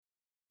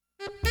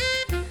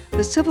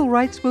the civil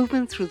rights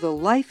movement through the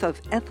life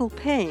of Ethel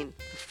Payne,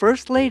 the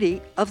First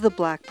Lady of the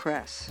Black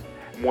Press.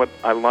 What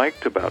I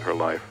liked about her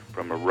life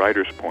from a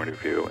writer's point of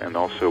view, and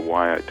also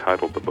why I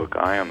titled the book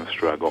Eye on the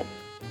Struggle,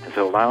 is it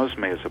allows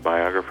me as a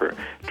biographer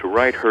to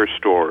write her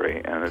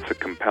story, and it's a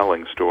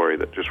compelling story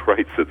that just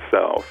writes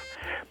itself,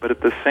 but at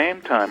the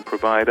same time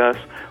provide us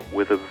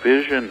with a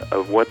vision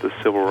of what the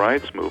civil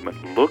rights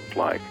movement looked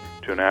like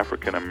to an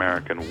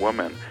African-American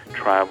woman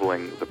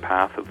traveling the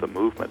path of the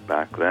movement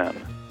back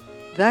then.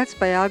 That's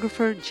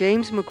biographer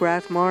James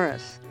McGrath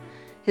Morris.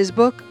 His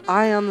book,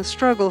 Eye on the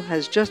Struggle,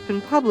 has just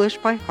been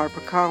published by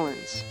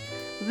HarperCollins.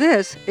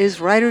 This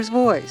is Writer's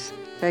Voice.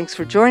 Thanks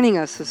for joining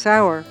us this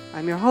hour.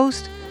 I'm your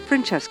host,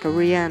 Francesca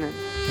Rhiannon.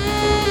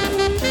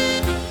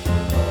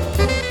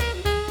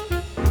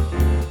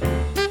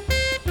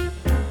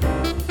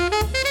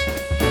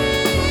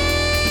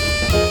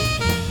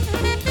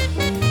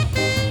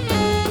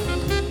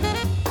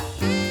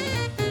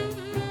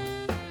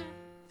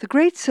 The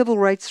great civil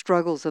rights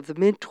struggles of the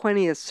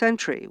mid-20th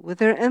century, with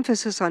their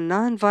emphasis on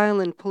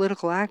nonviolent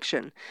political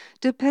action,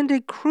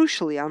 depended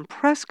crucially on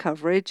press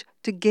coverage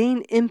to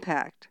gain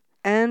impact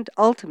and,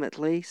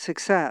 ultimately,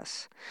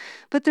 success.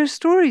 But their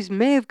stories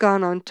may have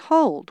gone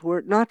untold were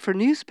it not for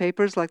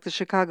newspapers like the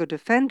Chicago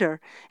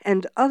Defender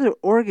and other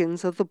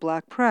organs of the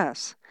black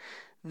press.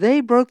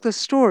 They broke the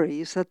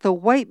stories that the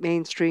white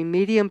mainstream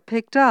medium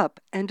picked up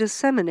and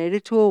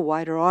disseminated to a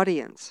wider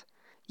audience.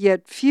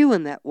 Yet few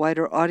in that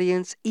wider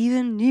audience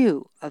even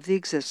knew of the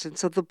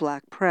existence of the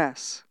black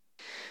press.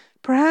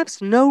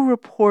 Perhaps no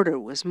reporter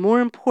was more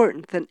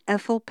important than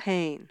Ethel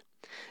Payne.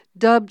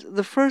 Dubbed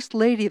the First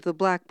Lady of the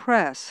Black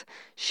Press,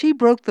 she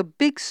broke the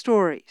big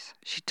stories.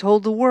 She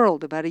told the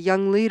world about a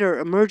young leader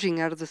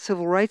emerging out of the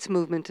civil rights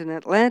movement in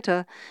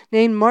Atlanta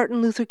named Martin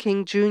Luther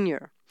King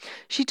Jr.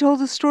 She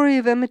told the story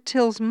of Emmett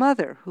Till's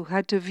mother, who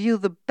had to view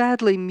the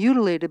badly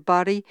mutilated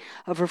body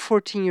of her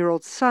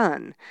 14-year-old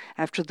son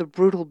after the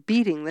brutal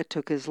beating that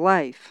took his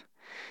life.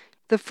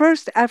 The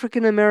first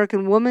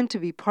African-American woman to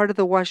be part of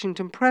the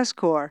Washington Press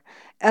Corps,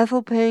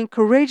 Ethel Payne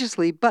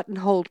courageously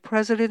buttonholed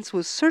presidents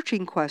with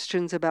searching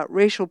questions about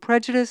racial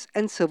prejudice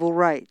and civil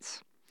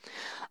rights.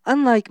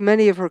 Unlike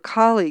many of her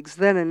colleagues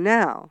then and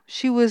now,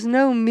 she was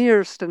no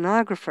mere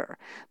stenographer,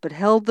 but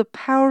held the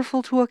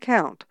powerful to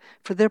account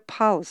for their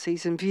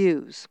policies and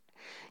views.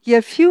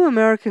 Yet few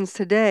Americans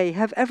today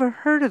have ever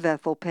heard of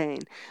Ethel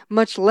Payne,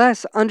 much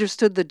less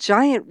understood the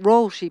giant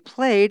role she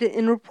played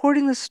in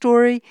reporting the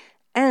story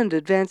and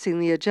advancing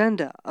the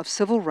agenda of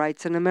civil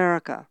rights in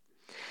America.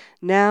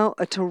 Now,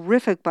 a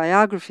terrific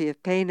biography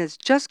of Payne has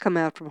just come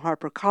out from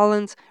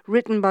HarperCollins,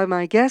 written by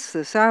my guest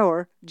this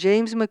hour,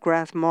 James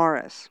McGrath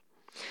Morris.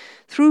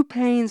 Through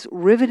Payne's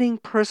riveting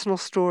personal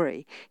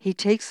story, he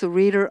takes the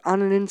reader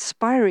on an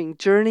inspiring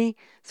journey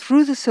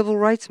through the civil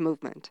rights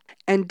movement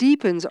and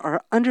deepens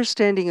our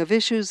understanding of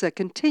issues that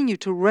continue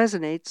to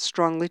resonate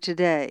strongly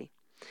today.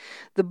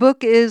 The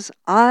book is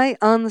Eye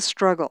on the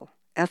Struggle,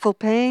 Ethel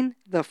Payne,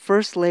 the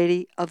First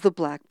Lady of the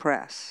Black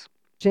Press.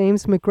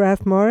 James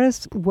McGrath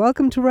Morris,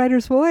 welcome to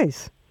Writer's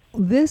Voice.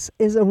 This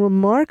is a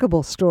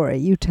remarkable story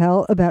you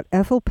tell about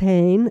Ethel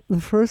Payne, the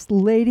First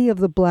Lady of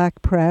the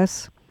Black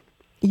Press.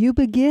 You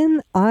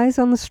begin Eyes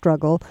on the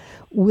Struggle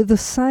with the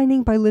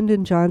signing by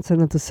Lyndon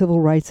Johnson of the Civil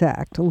Rights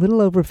Act a little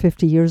over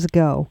 50 years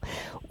ago.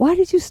 Why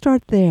did you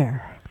start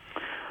there?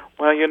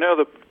 Well,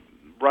 the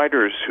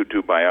writers who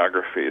do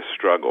biographies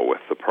struggle with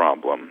the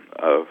problem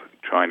of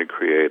trying to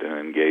create an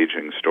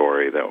engaging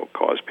story that will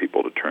cause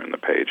people to turn the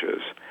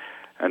pages.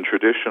 And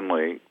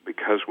traditionally,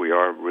 because we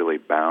are really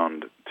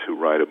bound to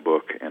write a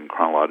book in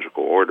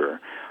chronological order,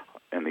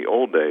 in the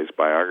old days,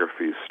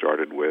 biographies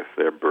started with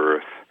their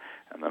birth,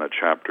 and then a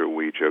chapter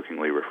we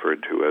jokingly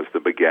referred to as the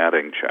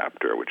begatting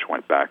chapter, which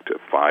went back to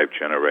 5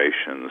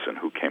 generations and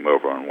who came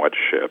over on what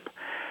ship.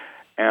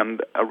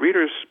 And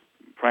readers,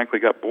 frankly,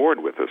 got bored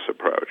with this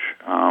approach.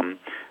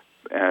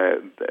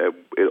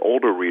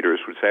 Older readers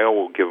would say,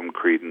 we'll give them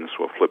credence,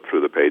 we'll flip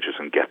through the pages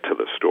and get to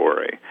the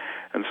story.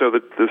 And so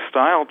the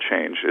style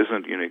change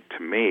isn't unique to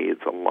me.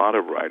 It's a lot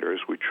of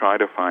writers. We try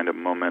to find a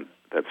moment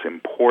that's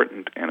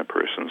important in a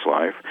person's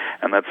life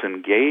and that's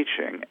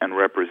engaging and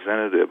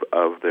representative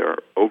of their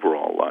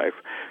overall life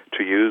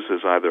to use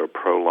as either a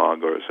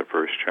prologue or as a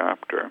first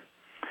chapter.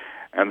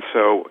 And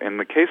so in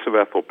the case of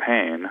Ethel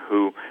Payne,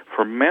 who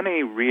for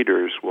many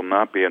readers will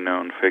not be a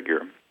known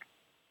figure,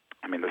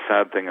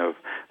 the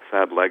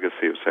sad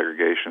legacy of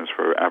segregation is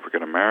for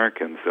African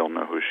Americans, they'll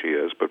know who she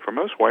is, but for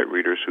most white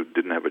readers who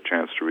didn't have a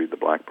chance to read the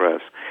black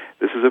press,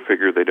 this is a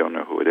figure they don't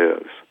know who it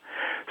is.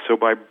 So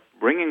by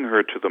bringing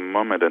her to the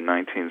moment in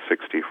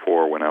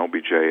 1964 when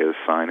LBJ is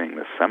signing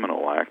the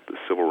seminal act, the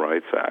Civil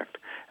Rights Act,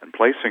 and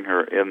placing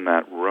her in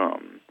that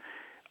room,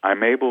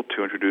 I'm able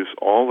to introduce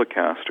all the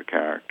cast of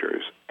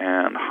characters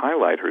and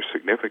highlight her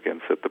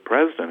significance that the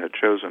president had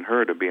chosen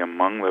her to be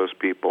among those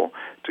people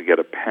to get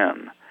a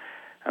pen,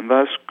 and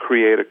thus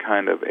create a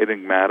kind of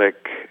enigmatic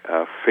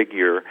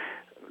figure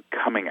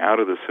coming out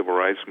of the civil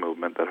rights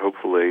movement that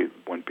hopefully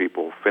when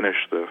people finish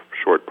the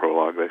short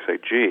prologue, they say,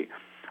 gee,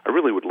 I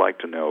really would like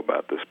to know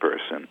about this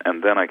person,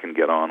 and then I can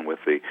get on with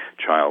the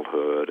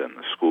childhood and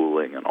the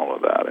schooling and all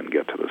of that and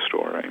get to the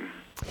story.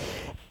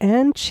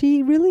 And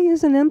she really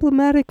is an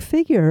emblematic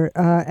figure.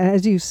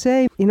 As you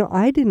say,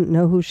 I didn't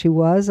know who she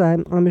was.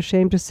 I'm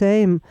ashamed to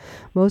say, and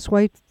most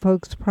white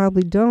folks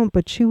probably don't,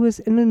 but she was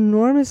an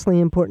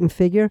enormously important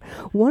figure.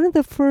 One of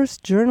the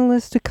first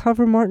journalists to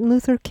cover Martin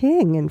Luther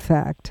King, in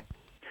fact.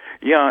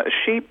 Yeah,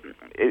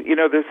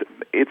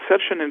 it's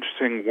such an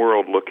interesting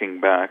world looking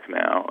back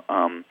now.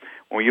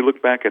 When you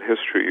look back at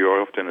history,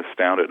 you're often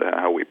astounded at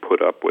how we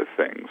put up with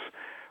things.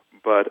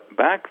 But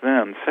back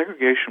then,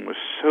 segregation was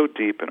so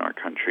deep in our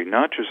country,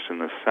 not just in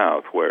the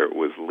South, where it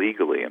was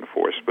legally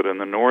enforced, but in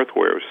the North,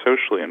 where it was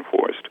socially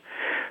enforced,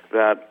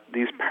 that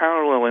these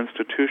parallel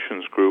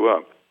institutions grew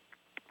up.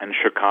 In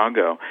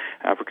Chicago,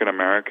 African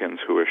Americans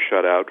who were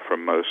shut out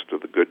from most of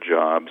the good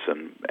jobs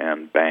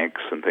and banks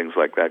and things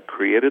like that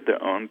created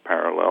their own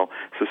parallel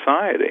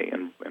society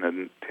in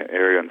an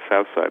area on the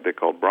South Side they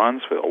called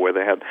Bronzeville, where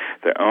they had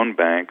their own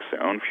banks,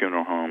 their own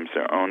funeral homes,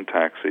 their own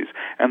taxis,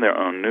 and their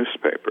own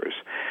newspapers.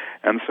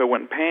 And so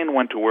when Payne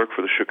went to work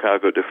for the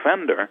Chicago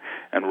Defender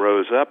and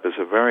rose up as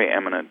a very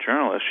eminent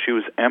journalist, she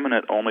was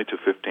eminent only to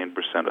 15%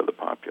 of the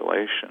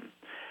population.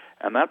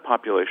 And that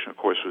population, of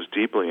course, was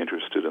deeply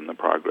interested in the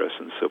progress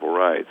in civil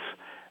rights.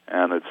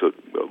 And it's a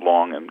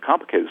long and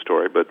complicated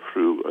story, but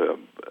through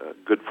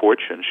good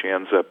fortune, she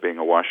ends up being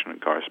a Washington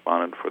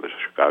correspondent for the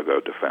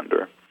Chicago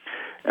Defender.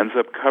 Ends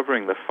up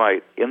covering the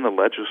fight in the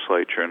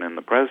legislature and in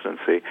the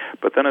presidency,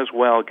 but then as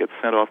well gets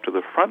sent off to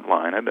the front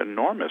line at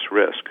enormous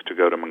risk to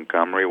go to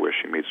Montgomery, where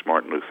she meets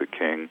Martin Luther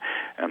King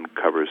and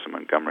covers the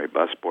Montgomery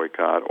bus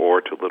boycott,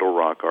 or to Little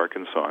Rock,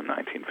 Arkansas in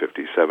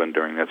 1957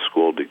 during that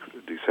school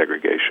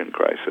desegregation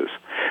crisis.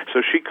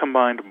 So she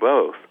combined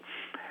both.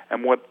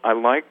 And what I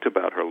liked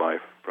about her life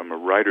from a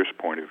writer's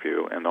point of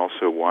view, and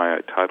also why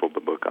I titled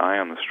the book Eye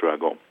on the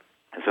Struggle,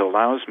 is it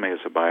allows me as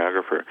a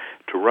biographer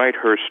to write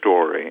her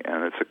story,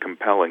 and it's a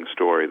compelling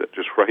story that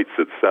just writes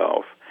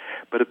itself,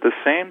 but at the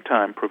same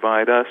time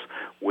provide us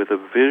with a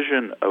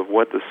vision of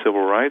what the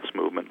civil rights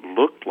movement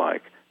looked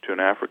like to an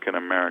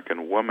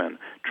African-American woman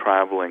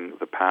traveling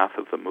the path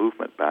of the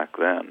movement back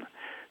then.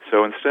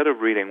 So instead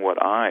of reading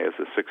what I, as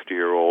a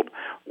 60-year-old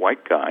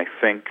white guy,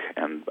 think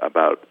and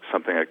about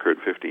something that occurred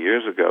 50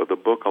 years ago, the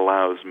book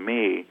allows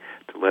me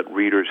to let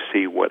readers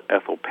see what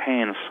Ethel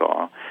Payne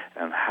saw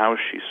and how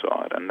she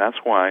saw it. And that's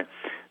why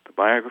the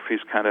biography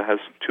kind of has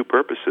two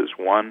purposes.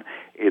 One,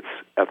 it's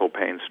Ethel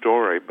Payne's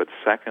story, but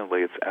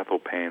secondly, it's Ethel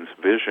Payne's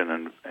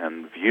vision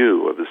and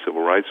view of the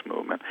civil rights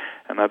movement.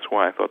 And that's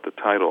why I thought the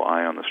title,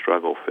 Eye on the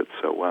Struggle, fits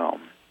so well.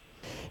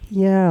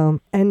 Yeah,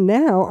 and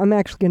now I'm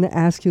actually going to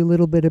ask you a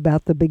little bit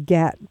about the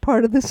begat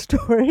part of the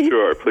story.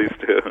 Sure, please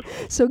do.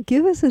 So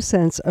give us a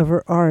sense of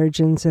her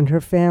origins and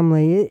her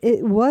family.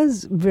 It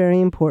was very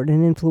important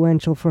and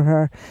influential for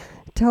her.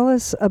 Tell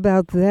us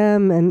about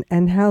them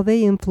and how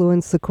they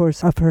influenced the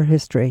course of her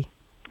history.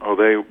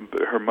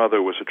 Her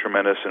mother was a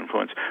tremendous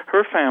influence.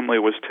 Her family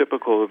was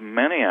typical of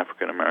many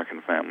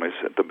African-American families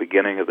at the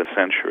beginning of the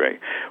century,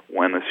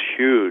 when this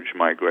huge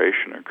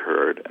migration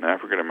occurred and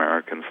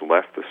African-Americans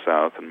left the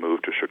South and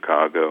moved to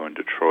Chicago and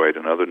Detroit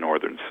and other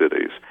northern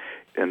cities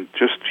in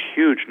just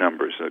huge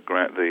numbers.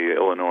 The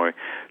Illinois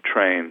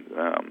train,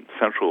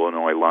 Central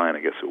Illinois line,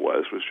 I guess it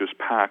was just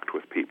packed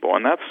with people.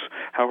 And that's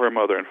how her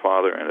mother and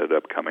father ended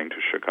up coming to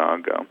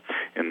Chicago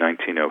in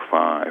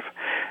 1905.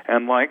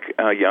 And like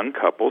a young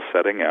couple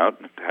setting out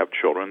to have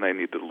children, they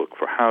need to look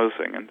for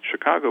housing. And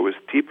Chicago was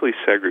deeply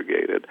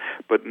segregated,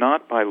 but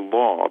not by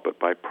law, but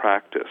by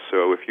practice.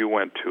 So if you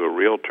went to a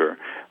realtor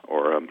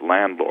or a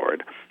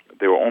landlord,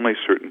 there were only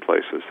certain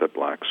places that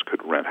blacks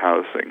could rent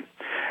housing.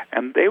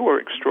 And they were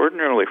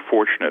extraordinarily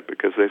fortunate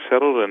because they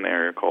settled in an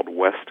area called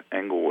West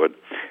Englewood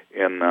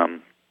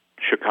in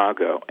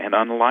Chicago. And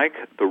unlike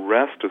the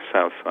rest of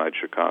South Side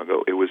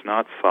Chicago, it was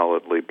not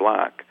solidly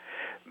black.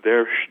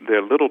 Their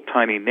little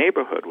tiny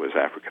neighborhood was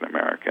African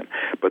American,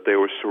 but they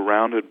were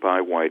surrounded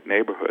by white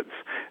neighborhoods.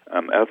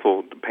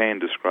 Ethel Payne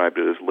described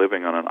it as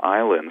living on an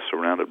island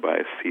surrounded by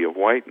a sea of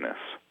whiteness.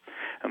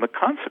 And the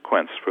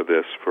consequence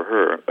for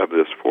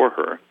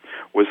her,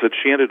 was that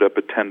she ended up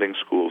attending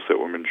schools that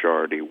were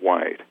majority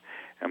white.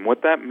 And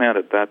what that meant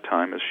at that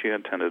time is she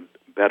attended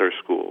better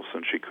schools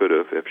than she could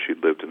have if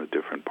she'd lived in a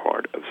different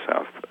part of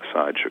South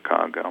Side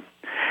Chicago.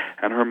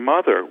 And her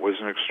mother was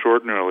an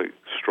extraordinarily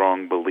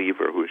strong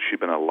believer. She'd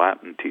been a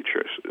Latin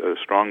teacher, a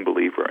strong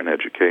believer in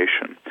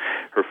education.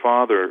 Her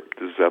father,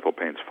 this is Ethel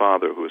Payne's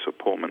father, who was a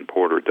Pullman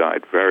porter,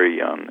 died very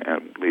young,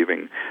 and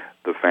leaving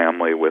the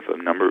family with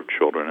a number of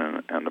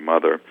children and a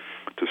mother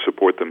to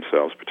support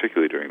themselves,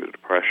 particularly during the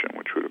Depression,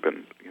 which would have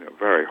been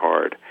very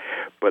hard.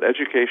 But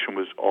education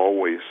was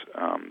always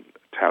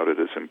touted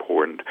as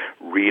important.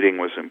 Reading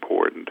was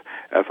important.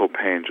 Ethel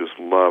Payne just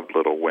loved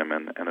Little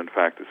Women, and in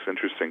fact, it's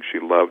interesting, she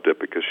loved it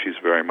because she's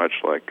very much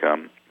like,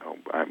 I'm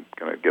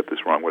going to get this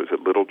wrong, what is it,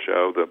 Little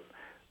Joe?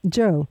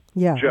 Joe,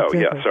 yeah. Joe,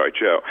 exactly.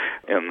 Joe,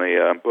 in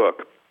the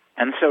book.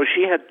 And so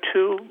she had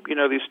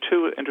these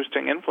two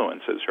interesting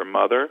influences. Her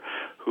mother,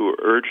 who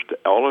urged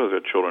all of her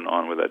children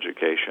on with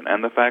education,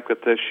 and the fact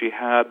that she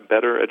had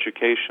better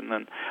education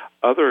than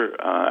other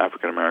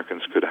African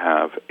Americans could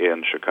have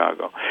in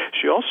Chicago.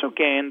 She also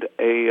gained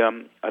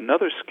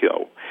another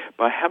skill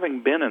by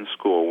having been in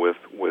school with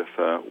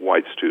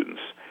white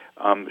students.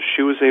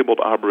 She was able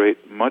to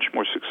operate much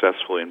more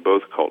successfully in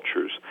both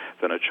cultures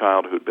than a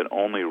child who'd been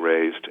only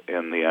raised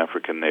in the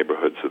African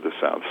neighborhoods of the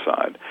South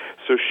Side.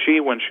 So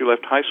when she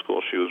left high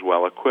school, she was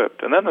well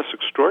equipped. And then this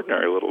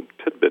extraordinary little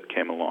tidbit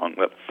came along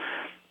that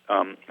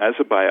as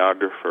a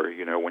biographer,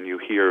 when you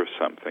hear of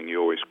something,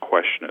 you always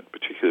question it,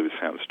 particularly if it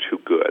sounds too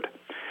good.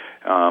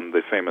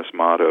 The famous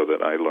motto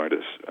that I learned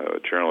as a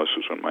journalist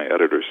was when my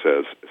editor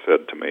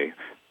said to me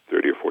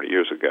 30 or 40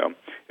 years ago,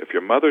 "If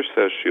your mother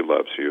says she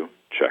loves you,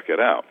 check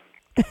it out."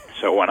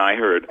 So when I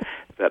heard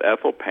that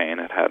Ethel Payne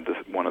had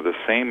one of the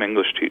same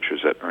English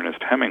teachers that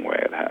Ernest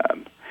Hemingway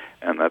had,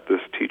 and that this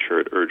teacher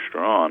had urged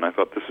her on, I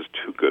thought, this is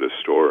too good a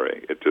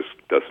story. It just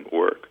doesn't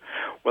work.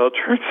 Well, it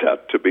turns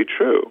out to be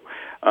true.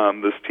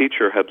 This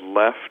teacher had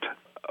left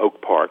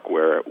Oak Park,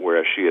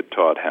 where she had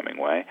taught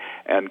Hemingway,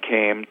 and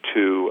came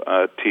to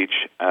teach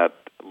at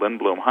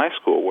Lindblom High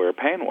School, where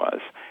Payne was,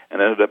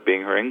 and ended up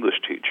being her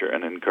English teacher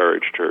and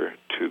encouraged her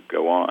to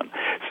go on.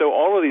 So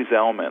all of these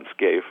elements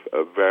gave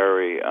a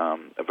very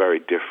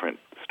different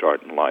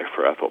start in life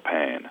for Ethel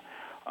Payne.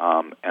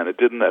 And it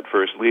didn't at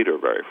first lead her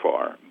very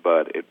far,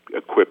 but it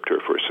equipped her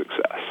for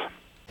success.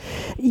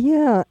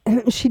 Yeah,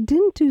 she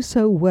didn't do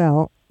so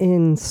well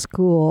in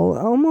school,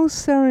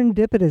 almost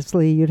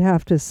serendipitously, you'd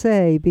have to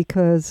say,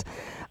 because,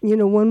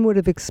 one would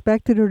have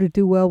expected her to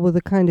do well with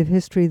the kind of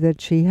history that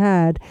she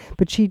had,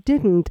 but she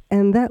didn't,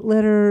 and that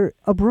led her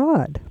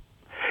abroad.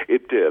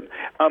 It did.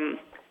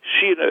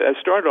 She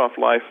started off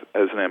life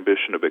as an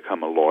ambition to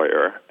become a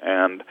lawyer,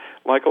 and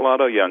like a lot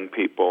of young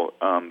people,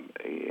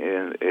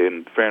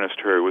 in fairness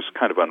to her, it was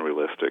kind of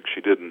unrealistic.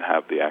 She didn't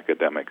have the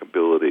academic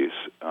abilities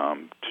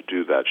to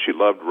do that. She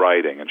loved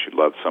writing, and she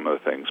loved some of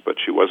the things, but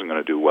she wasn't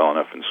going to do well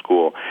enough in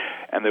school.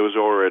 And there was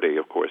already,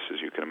 of course,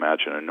 as you can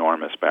imagine,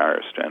 enormous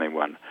barriers to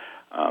anyone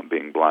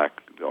being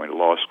black going to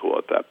law school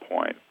at that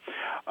point.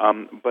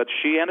 But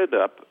she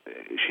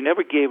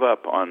never gave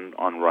up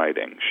on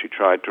writing. She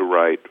tried to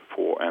write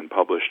for and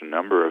published a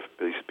number of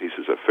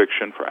pieces of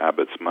fiction for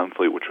Abbott's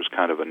Monthly, which was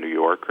kind of a New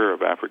Yorker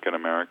of African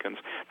Americans,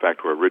 in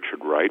fact, where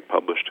Richard Wright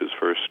published his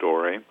first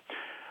story.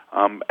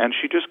 And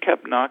she just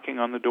kept knocking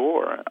on the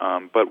door.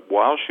 But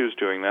while she was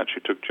doing that,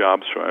 she took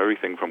jobs from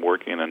everything from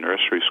working in a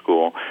nursery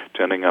school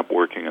to ending up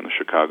working in the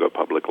Chicago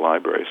Public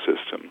Library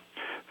system.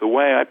 The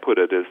way I put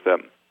it is that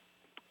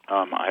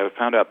I have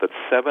found out that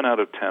 7 out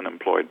of 10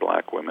 employed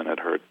black women at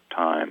her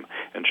time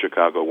in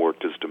Chicago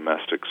worked as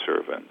domestic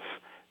servants.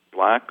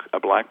 A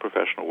black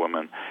professional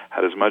woman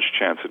had as much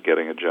chance at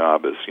getting a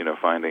job as,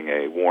 finding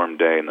a warm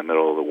day in the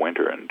middle of the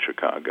winter in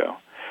Chicago.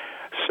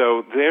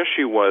 So there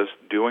she was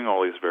doing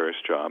all these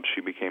various jobs.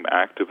 She became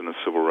active in the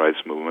civil rights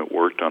movement,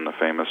 worked on the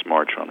famous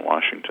March on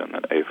Washington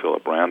that A.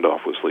 Philip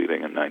Randolph was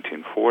leading in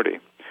 1940.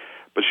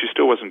 But she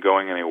still wasn't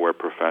going anywhere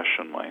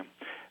professionally.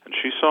 And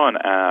she saw an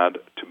ad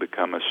to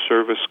become a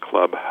service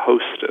club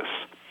hostess.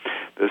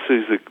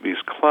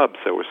 These clubs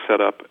that were set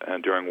up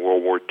during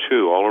World War II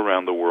all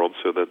around the world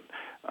so that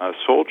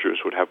soldiers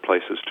would have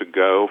places to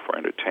go for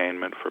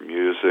entertainment, for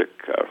music,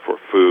 for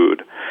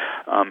food.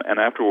 And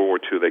after World War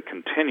II, they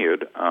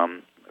continued,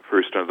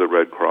 first under the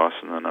Red Cross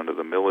and then under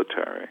the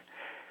military.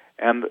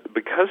 And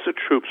because the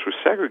troops were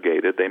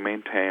segregated, they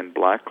maintained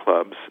black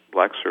clubs,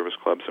 black service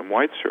clubs, and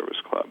white service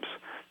clubs.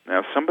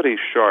 Now, somebody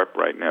sharp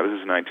right now, this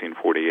is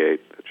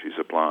 1948 that she's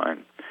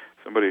applying,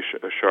 somebody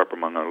sharp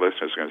among our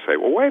listeners is going to say,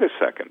 well, wait a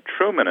second,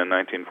 Truman in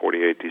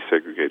 1948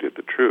 desegregated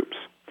the troops.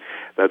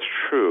 That's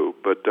true,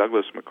 but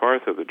Douglas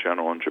MacArthur, the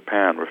general in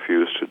Japan,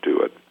 refused to do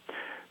it.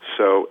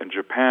 So in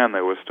Japan,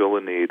 there was still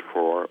a need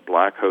for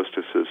black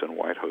hostesses and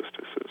white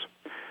hostesses.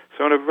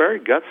 So in a very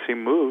gutsy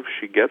move,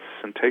 she gets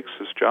and takes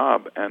this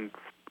job and,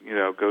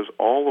 goes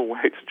all the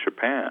way to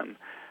Japan,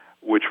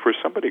 which for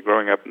somebody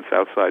growing up in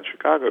Southside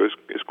Chicago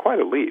is quite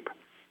a leap.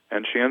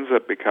 And she ends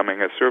up becoming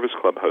a service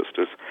club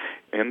hostess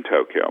in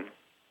Tokyo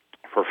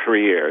for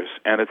 3 years.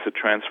 And it's a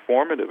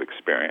transformative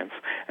experience,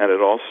 and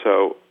it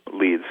also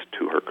leads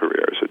to her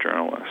career as a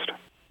journalist.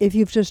 If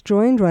you've just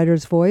joined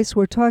Writer's Voice,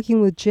 we're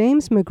talking with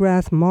James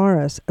McGrath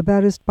Morris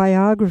about his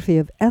biography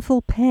of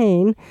Ethel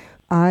Payne,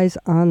 Eyes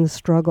on the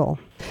Struggle.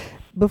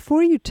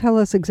 Before you tell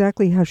us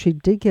exactly how she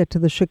did get to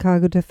the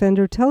Chicago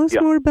Defender, tell us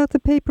more about the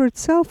paper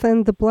itself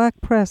and the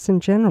black press in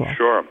general.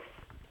 Sure.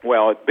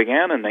 Well, it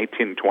began in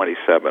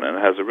 1827, and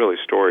it has a really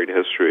storied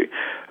history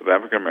of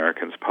African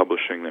Americans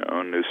publishing their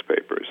own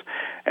newspapers.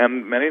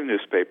 And many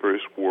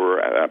newspapers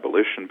were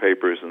abolition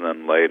papers and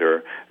then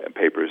later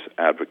papers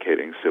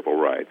advocating civil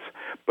rights.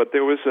 But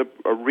there was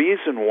a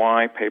reason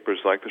why papers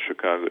like the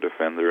Chicago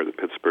Defender, the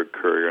Pittsburgh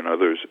Courier, and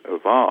others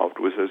evolved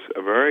was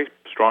a very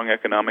strong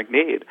economic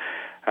need.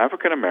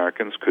 African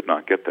Americans could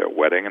not get their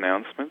wedding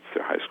announcements,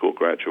 their high school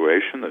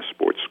graduation, their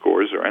sports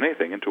scores, or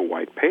anything into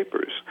white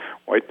papers.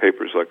 White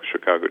papers like the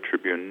Chicago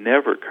Tribune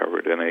never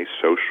covered any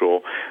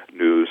social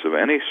news of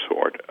any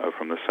sort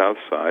from the South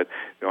Side.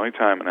 The only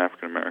time an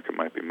African American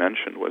might be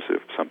mentioned was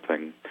if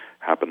something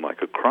happened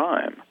like a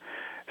crime.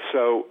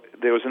 So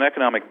there was an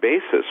economic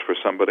basis for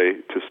somebody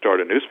to start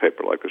a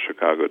newspaper like the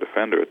Chicago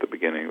Defender at the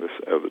beginning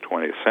of the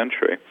 20th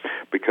century,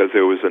 because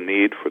there was a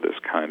need for this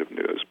kind of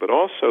news. But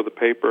also the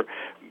paper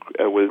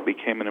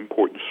became an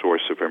important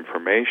source of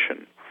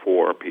information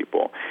for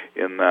people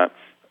in that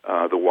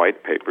the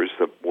white papers,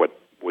 what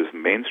was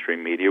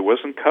mainstream media,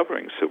 wasn't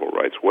covering civil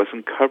rights,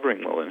 wasn't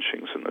covering the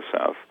lynchings in the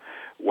South,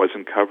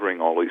 wasn't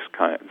covering all these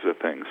kinds of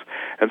things.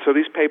 And so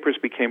these papers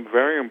became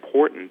very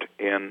important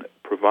in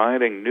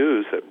providing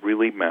news that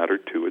really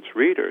mattered to its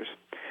readers.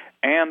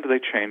 And they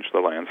changed the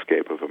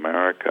landscape of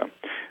America.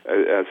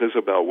 As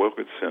Isabel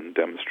Wilkerson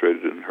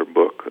demonstrated in her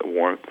book, The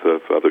Warmth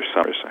of Other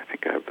Summers, I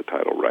think I have the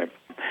title right,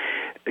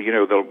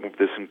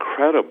 this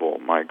incredible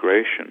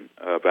migration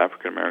of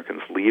African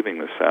Americans leaving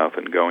the South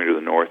and going to the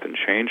North and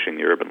changing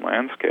the urban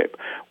landscape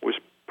was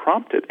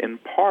prompted in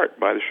part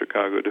by the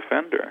Chicago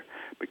Defender,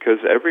 because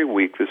every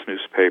week this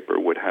newspaper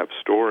would have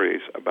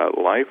stories about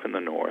life in the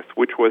North,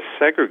 which was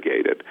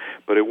segregated,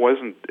 but it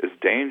wasn't as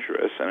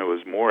dangerous and it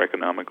was more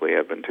economically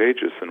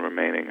advantageous than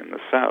remaining in the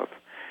South.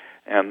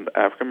 And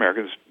African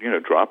Americans,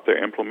 dropped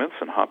their implements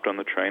and hopped on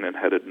the train and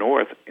headed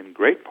north, in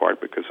great part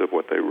because of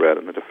what they read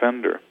in the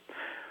Defender.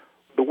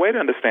 The way to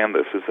understand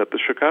this is that the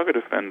Chicago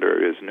Defender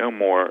is no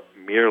more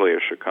merely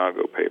a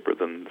Chicago paper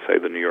than, say,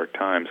 the New York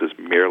Times is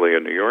merely a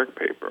New York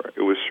paper.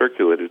 It was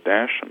circulated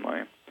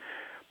nationally.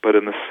 But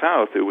in the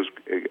South, it was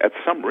at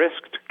some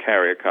risk to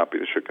carry a copy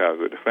of the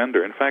Chicago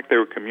Defender. In fact, there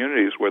were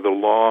communities where the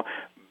law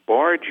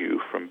barred you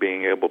from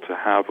being able to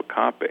have a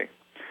copy.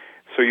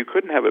 So you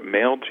couldn't have it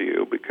mailed to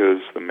you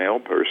because the mail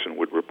person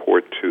would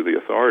report to the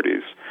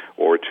authorities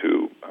or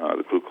to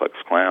the Ku Klux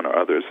Klan or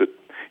others that,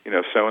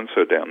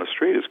 so-and-so down the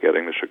street is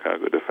getting the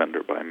Chicago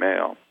Defender by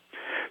mail.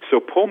 So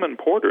Pullman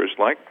porters,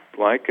 like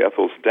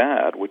Ethel's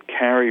dad, would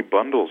carry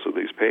bundles of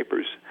these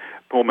papers.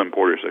 Pullman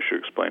porters, I should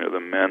explain, are the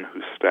men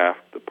who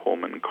staffed the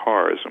Pullman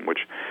cars in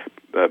which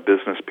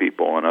business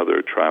people and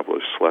other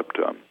travelers slept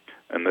on.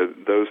 And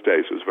those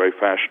days it was very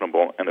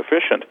fashionable and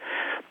efficient.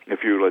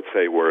 If you, let's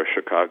say, were a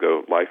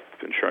Chicago life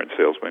insurance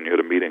salesman, you had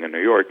a meeting in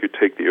New York, you'd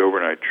take the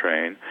overnight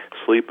train,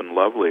 sleep in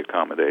lovely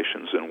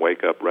accommodations, and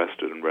wake up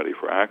rested and ready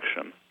for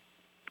action.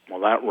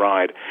 Well, that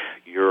ride,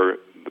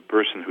 the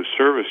person who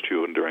serviced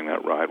you during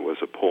that ride was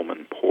a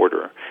Pullman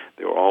porter.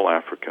 They were all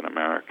African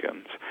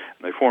Americans,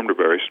 and they formed a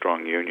very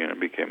strong union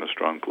and became a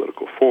strong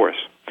political force.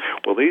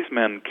 Well, these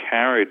men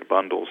carried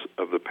bundles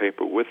of the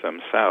paper with them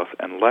south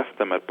and left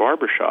them at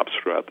barbershops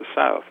throughout the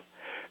South.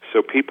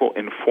 So people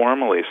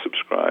informally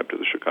subscribed to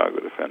the Chicago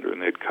Defender,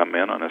 and they'd come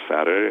in on a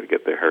Saturday to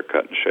get their hair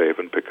cut and shave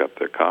and pick up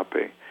their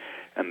copy.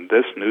 And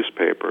this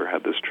newspaper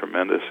had this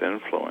tremendous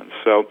influence.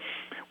 So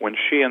when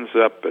she ends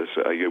up, as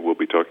you will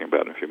be talking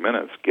about in a few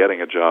minutes,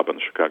 getting a job on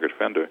the Chicago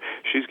Defender,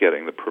 she's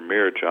getting the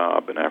premier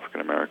job in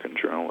African-American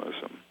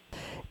journalism.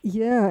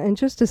 Yeah, and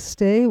just to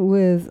stay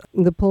with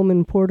the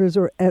Pullman porters,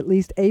 or at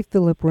least A.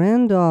 Philip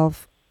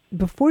Randolph,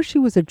 before she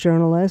was a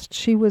journalist,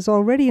 she was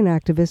already an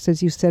activist,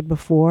 as you said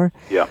before.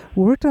 Yeah.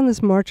 Worked on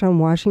this March on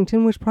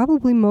Washington, which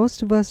probably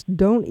most of us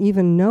don't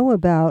even know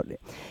about.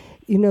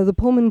 The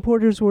Pullman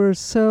porters were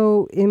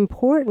so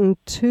important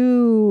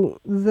to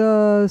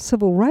the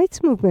civil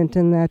rights movement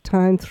in that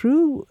time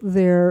through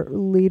their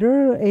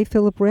leader, A.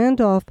 Philip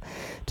Randolph.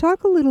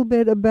 Talk a little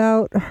bit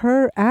about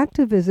her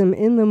activism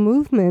in the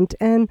movement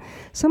and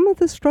some of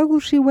the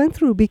struggles she went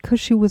through because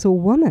she was a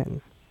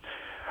woman.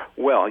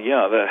 Well,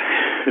 yeah,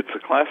 it's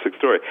a classic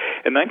story.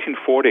 In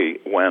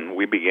 1940, when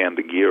we began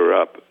to gear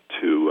up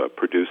to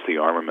produce the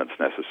armaments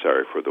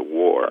necessary for the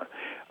war,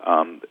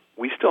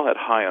 we still had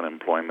high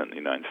unemployment in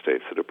the United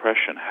States. The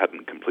Depression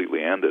hadn't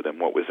completely ended, and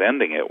what was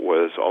ending it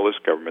was all this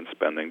government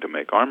spending to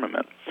make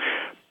armament.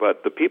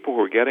 But the people who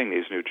were getting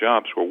these new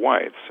jobs were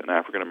whites, and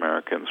African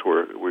Americans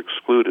were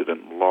excluded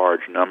in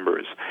large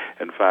numbers.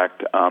 In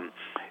fact,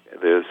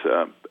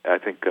 I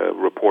think a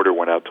reporter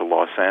went out to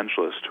Los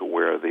Angeles to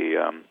where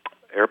the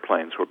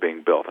airplanes were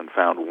being built and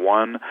found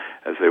one,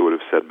 as they would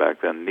have said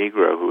back then,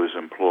 Negro who was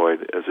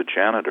employed as a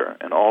janitor,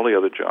 and all the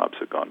other jobs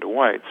had gone to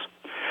whites.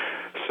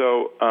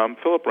 So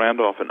Philip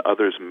Randolph and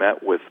others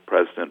met with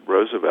President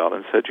Roosevelt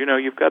and said,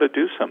 you've got to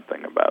do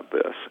something about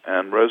this.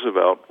 And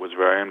Roosevelt was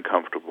very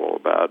uncomfortable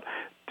about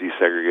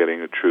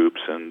desegregating the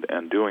troops and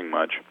doing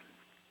much.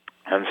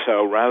 And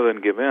so rather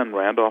than give in,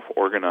 Randolph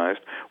organized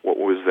what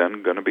was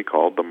then going to be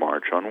called the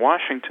March on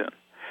Washington.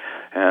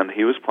 And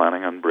he was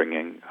planning on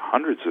bringing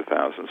hundreds of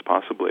thousands,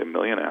 possibly 1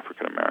 million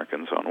African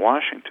Americans on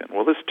Washington.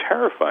 Well, this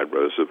terrified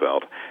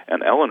Roosevelt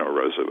and Eleanor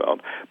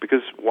Roosevelt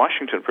because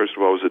Washington, first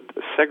of all, was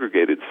a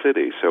segregated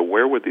city, so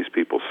where would these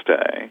people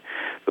stay?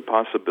 The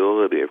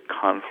possibility of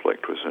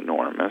conflict was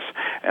enormous,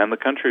 and the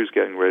country was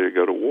getting ready to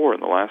go to war,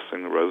 and the last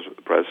thing the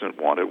president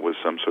wanted was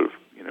some sort of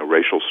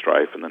racial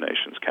strife in the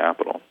nation's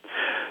capital.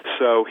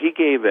 So he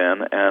gave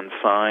in and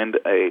signed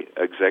a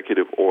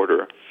executive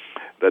order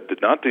that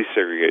did not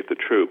desegregate the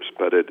troops,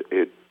 but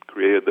it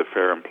created the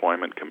Fair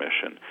Employment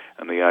Commission,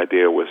 and the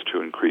idea was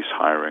to increase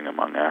hiring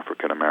among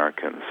African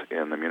Americans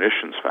in the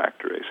munitions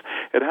factories.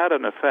 It had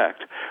an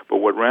effect, but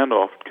what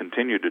Randolph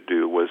continued to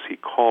do was he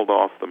called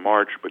off the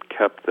march but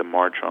kept the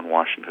March on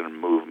Washington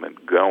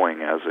movement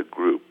going as a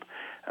group,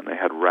 and they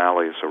had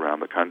rallies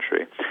around the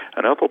country.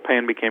 And Ethel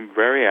Payne became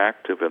very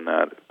active in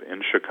that,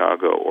 in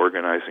Chicago,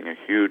 organizing a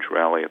huge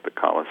rally at the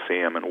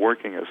Coliseum and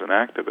working as an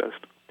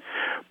activist.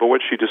 But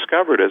what she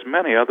discovered, as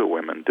many other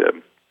women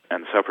did,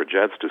 and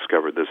suffragettes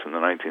discovered this in the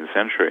 19th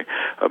century,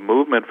 a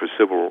movement for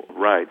civil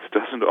rights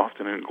doesn't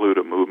often include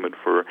a movement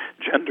for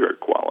gender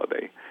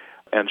equality.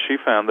 And she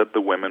found that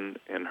the women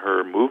in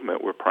her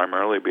movement were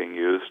primarily being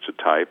used to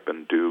type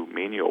and do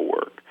menial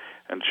work.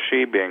 And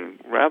she, being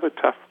rather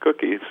tough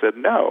cookie, said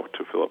no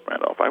to Philip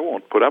Randolph. I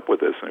won't put up with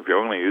this, and if you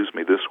only use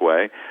me this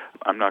way,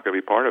 I'm not going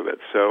to be part of it.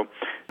 So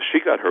she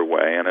got her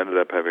way and ended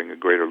up having a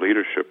greater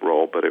leadership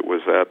role, but it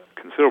was at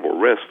considerable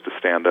risk to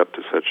stand up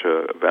to such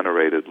a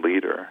venerated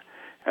leader.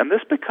 And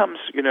this becomes,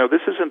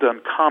 this isn't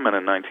uncommon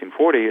in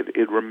 1940.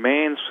 It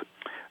remains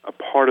a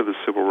part of the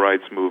civil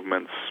rights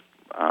movement's,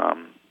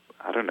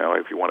 I don't know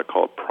if you want to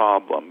call it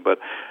problem, but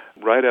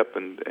right up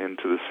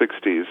into the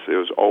 60s, there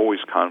was always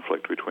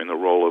conflict between the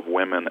role of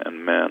women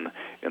and men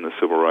in the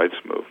civil rights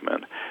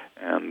movement.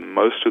 And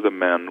most of the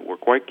men were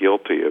quite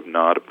guilty of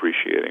not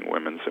appreciating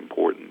women's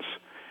importance.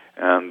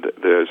 And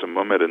there's a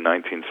moment in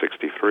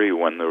 1963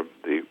 when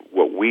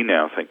what we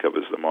now think of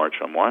as the March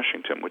on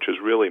Washington, which is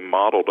really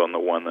modeled on the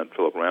one that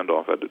Philip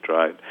Randolph had to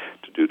try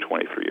to do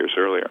 23 years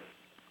earlier,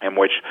 in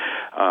which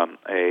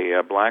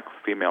a black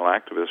female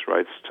activist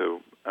writes to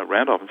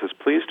Randolph and says,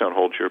 please don't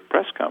hold your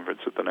press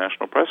conference at the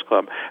National Press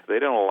Club. They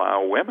don't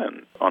allow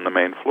women on the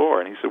main floor.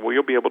 And he said, well,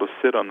 you'll be able to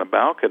sit on the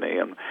balcony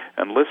and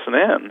listen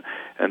in.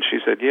 And she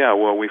said, yeah,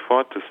 well, we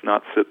fought to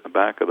not sit in the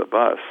back of the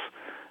bus.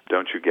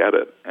 Don't you get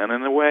it? And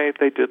in a way,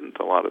 they didn't,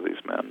 a lot of these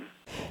men.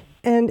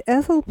 And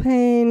Ethel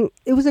Payne,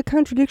 it was a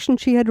contradiction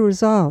she had to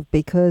resolve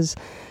because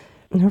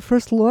her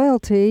first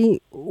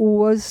loyalty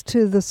was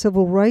to the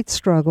civil rights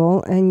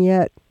struggle, and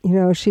yet,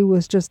 she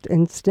was just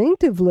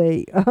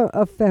instinctively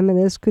a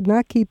feminist, could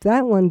not keep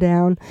that one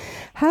down.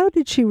 How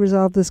did she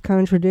resolve this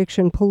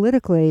contradiction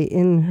politically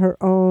in her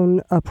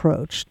own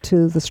approach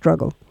to the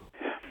struggle?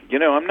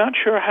 I'm not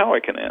sure how I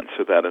can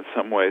answer that in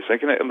some ways.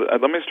 Let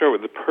me start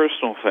with the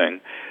personal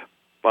thing.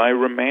 By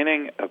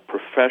remaining a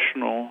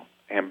professional,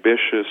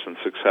 ambitious, and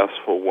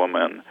successful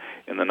woman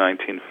in the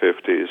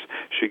 1950s,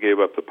 she gave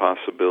up the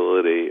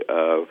possibility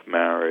of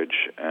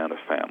marriage and a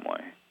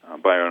family,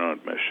 by her own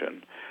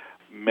admission.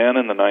 Men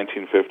in the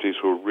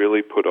 1950s were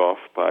really put off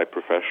by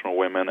professional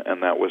women,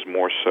 and that was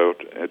more so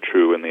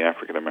true in the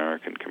African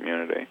American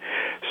community.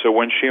 So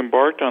when she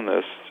embarked on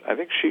this, I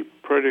think she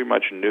pretty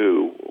much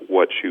knew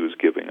what she was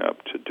giving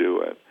up to do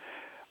it.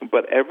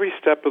 But every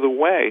step of the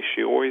way,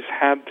 she always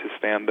had to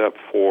stand up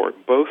for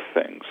both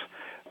things,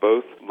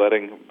 both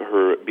letting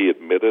her be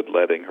admitted,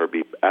 letting her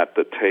be at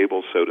the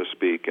table, so to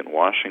speak, in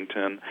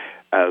Washington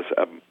as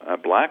a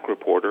black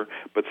reporter,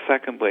 but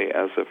secondly,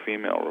 as a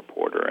female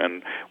reporter.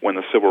 And when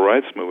the civil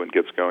rights movement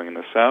gets going in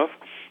the South,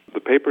 the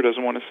paper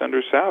doesn't want to send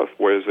her south,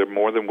 whereas they're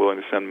more than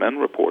willing to send men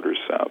reporters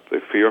south. They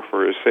fear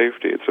for her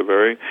safety. It's a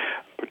very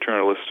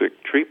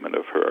paternalistic treatment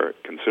of her,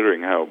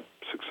 considering how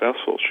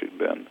successful she'd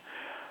been.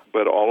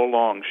 But all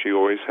along, she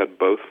always had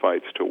both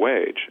fights to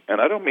wage.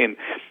 And I don't mean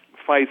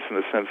fights in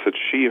the sense that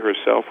she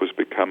herself was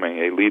becoming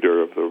a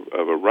leader of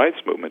a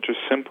rights movement, just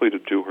simply to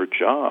do her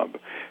job.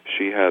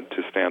 She had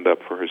to stand up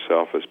for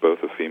herself as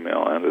both a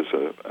female and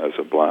as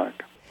a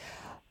black.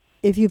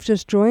 If you've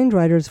just joined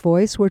Writer's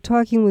Voice, we're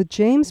talking with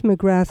James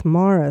McGrath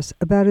Morris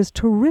about his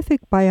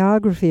terrific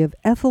biography of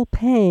Ethel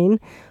Payne,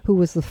 who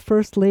was the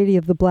first lady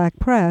of the black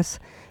press,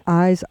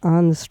 Eyes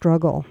on the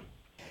Struggle.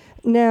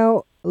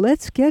 Now,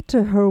 let's get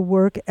to her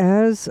work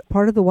as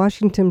part of the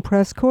Washington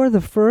Press Corps,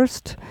 the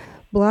first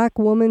black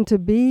woman to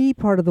be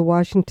part of the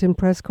Washington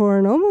Press Corps,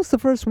 and almost the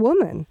first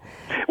woman.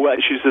 Well,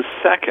 she's the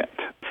second.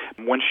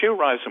 When she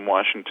arrives in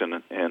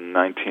Washington in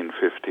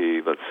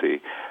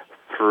 1953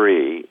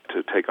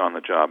 to take on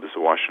the job as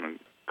the Washington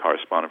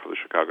correspondent for the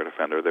Chicago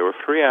Defender, there were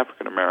 3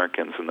 African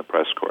Americans in the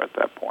press corps at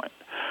that point.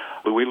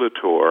 Louis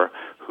Latour,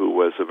 who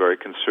was a very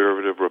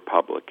conservative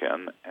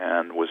Republican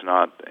and was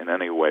not in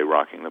any way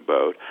rocking the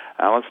boat.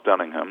 Alice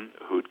Dunningham,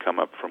 who'd come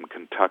up from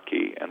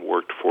Kentucky and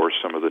worked for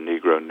some of the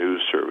Negro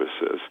news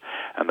services,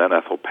 and then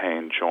Ethel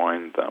Payne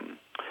joined them.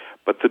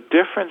 But the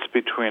difference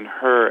between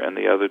her and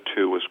the other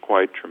two was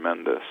quite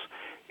tremendous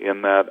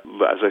in that,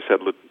 as I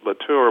said,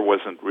 Latour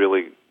wasn't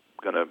really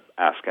going to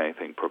ask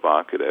anything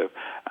provocative.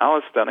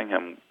 Alice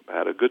Dunningham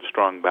had a good,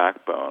 strong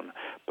backbone,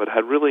 but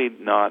had really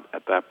not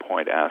at that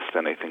point asked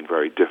anything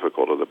very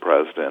difficult of the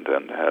president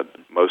and had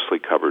mostly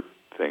covered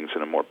things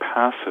in a more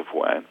passive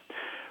way.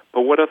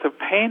 But what Ethel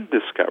Payne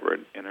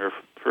discovered in her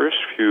first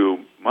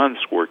few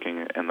months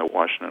working in the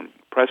Washington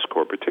Press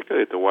Corps,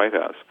 particularly at the White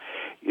House,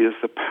 is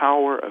the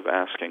power of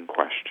asking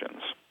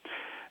questions.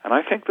 And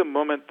I think the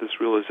moment this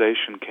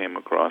realization came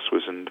across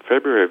was in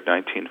February of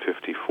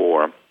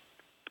 1954,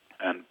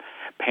 and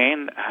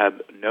Paine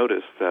had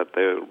noticed that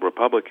the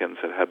Republicans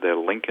had their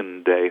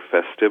Lincoln Day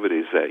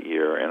festivities that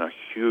year in a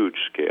huge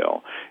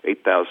scale.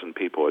 8,000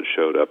 people had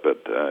showed up at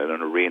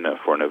an arena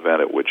for an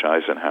event at which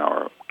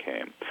Eisenhower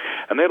came.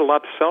 And they had a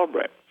lot to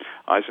celebrate.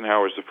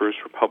 Eisenhower was the first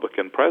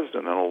Republican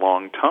president in a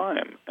long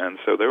time, and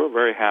so they were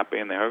very happy,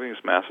 and they were having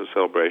this massive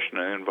celebration,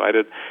 and they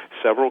invited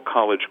several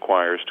college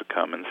choirs to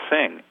come and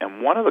sing.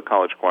 And one of the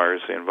college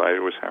choirs they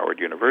invited was Howard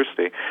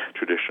University,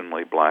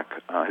 traditionally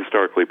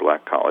historically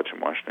black college in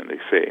Washington,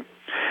 D.C.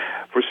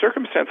 For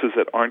circumstances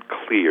that aren't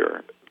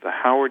clear, the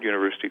Howard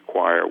University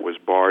choir was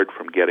barred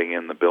from getting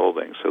in the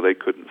building, so they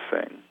couldn't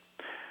sing.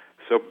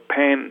 So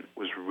Paine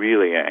was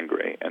really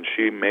angry, and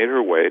she made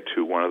her way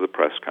to one of the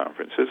press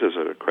conferences as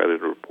an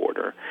accredited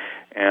reporter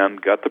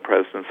and got the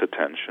president's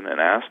attention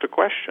and asked a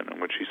question in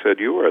which he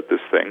said, "You were at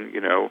this thing,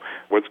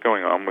 what's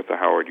going on with the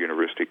Howard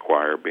University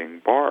choir being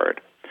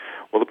barred?"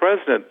 Well, the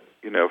president,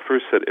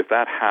 first said, "If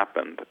that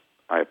happened,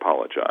 I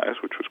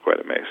apologize," which was quite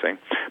amazing.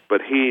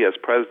 But he, as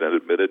president,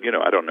 admitted,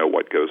 "I don't know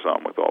what goes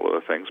on with all of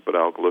the things, but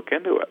I'll look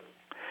into it."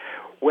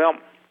 Well,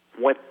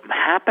 what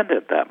happened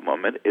at that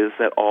moment is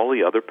that all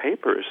the other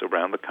papers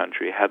around the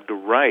country had to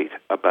write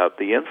about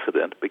the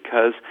incident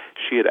because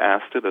she had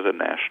asked it at a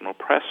national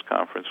press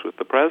conference with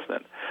the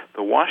president.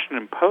 The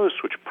Washington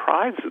Post, which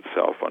prides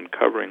itself on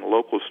covering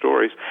local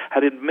stories,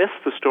 had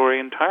missed the story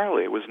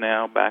entirely. It was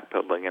now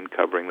backpedaling and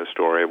covering the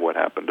story of what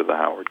happened to the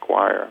Howard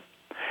Choir.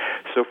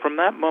 So from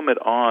that moment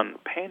on,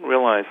 Paine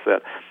realized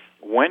that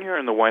when you're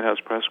in the White House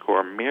press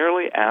corps,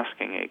 merely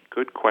asking a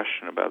good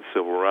question about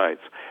civil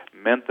rights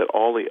meant that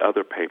all the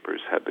other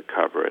papers had to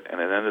cover it,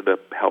 and it ended up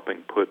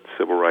helping put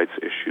civil rights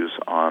issues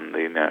on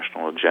the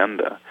national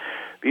agenda.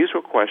 These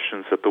were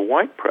questions that the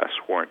white press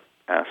weren't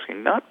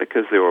asking, not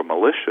because they were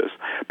malicious,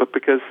 but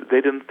because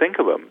they didn't think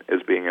of them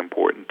as being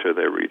important to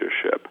their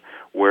readership.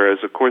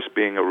 Whereas, of course,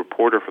 being a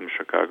reporter from the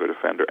Chicago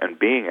Defender and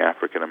being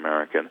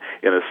African-American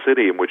in a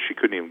city in which she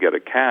couldn't even get a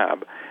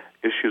cab,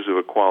 issues of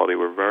equality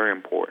were very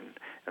important.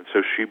 And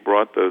so she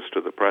brought those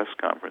to the press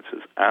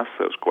conferences, asked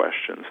those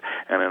questions,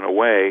 and in a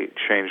way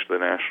changed the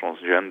national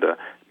agenda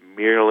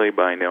merely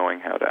by knowing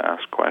how to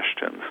ask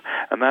questions.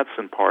 And that's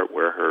in part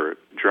where her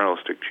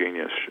journalistic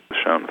genius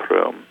shone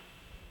through.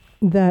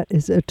 That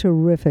is a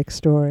terrific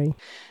story.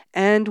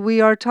 And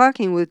we are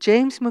talking with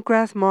James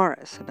McGrath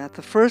Morris about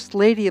the First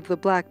Lady of the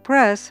Black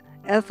Press,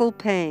 Ethel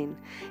Paine.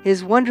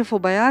 His wonderful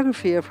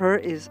biography of her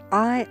is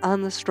Eye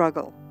on the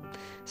Struggle.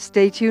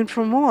 Stay tuned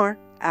for more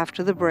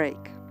after the break.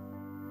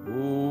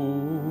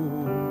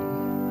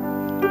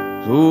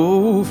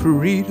 Oh,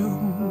 freedom.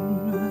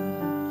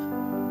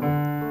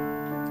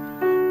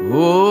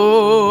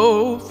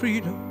 Oh,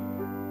 freedom.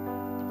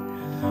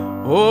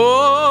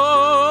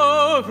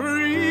 Oh,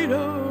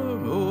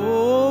 freedom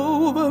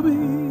over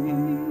me.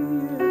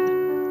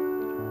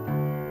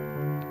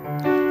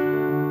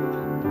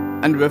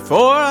 And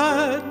before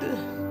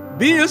I'd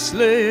be a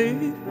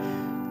slave,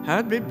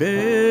 I'd be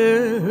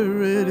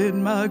buried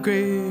in my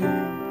grave.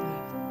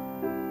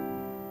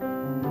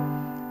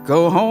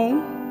 Go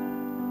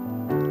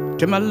home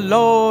to my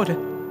Lord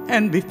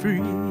and be free.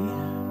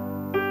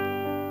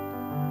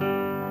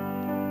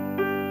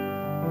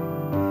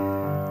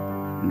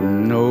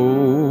 No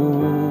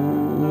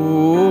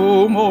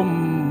more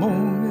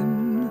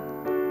moaning,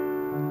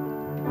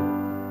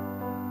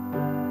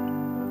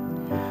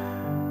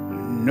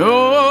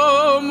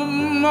 no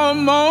more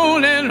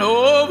moaning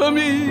over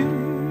me.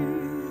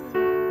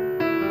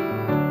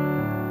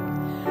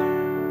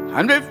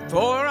 And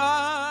before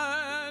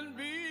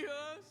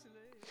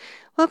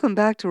Welcome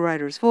back to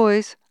Writer's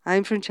Voice.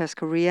 I'm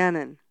Francesca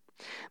Rhiannon.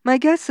 My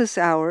guest this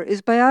hour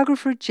is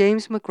biographer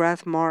James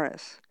McGrath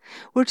Morris.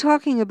 We're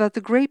talking about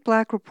the great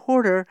black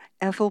reporter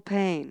Ethel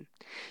Paine.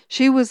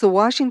 She was the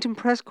Washington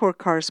Press Corps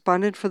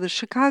correspondent for the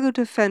Chicago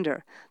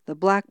Defender, the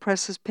black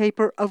press's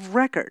paper of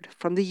record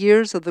from the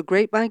years of the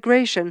Great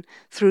Migration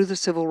through the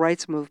Civil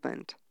Rights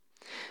Movement.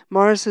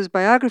 Morris's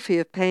biography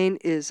of Paine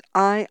is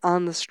Eye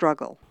on the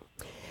Struggle.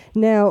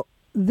 Now,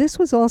 this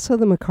was also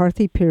the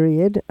McCarthy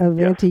period of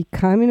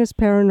anti-communist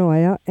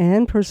paranoia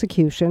and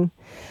persecution.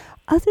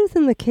 Other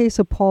than the case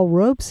of Paul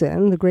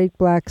Robeson, the great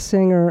black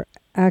singer,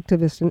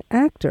 activist, and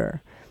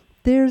actor,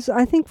 there's,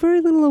 I think,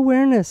 very little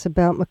awareness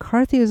about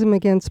McCarthyism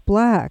against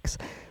blacks.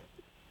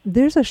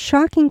 There's a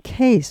shocking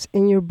case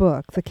in your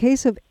book, the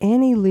case of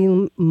Annie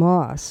Lee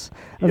Moss,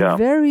 a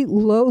very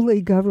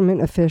lowly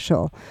government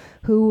official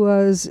who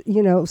was,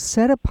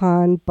 set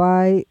upon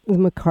by the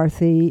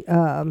McCarthy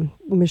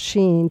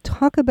machine.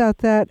 Talk about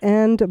that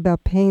and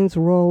about Paine's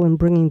role in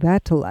bringing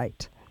that to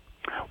light.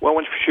 Well,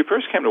 when she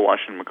first came to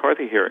Washington,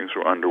 McCarthy hearings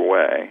were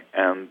underway,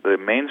 and the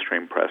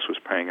mainstream press was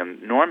paying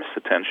enormous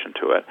attention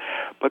to it.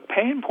 But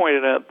Paine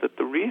pointed out that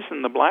the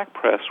reason the black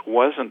press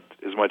wasn't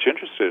as much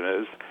interested in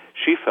it is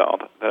she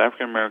felt that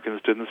African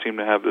Americans didn't seem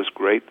to have this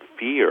great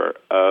fear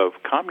of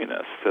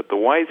communists that the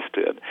whites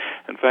did.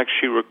 In fact,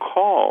 she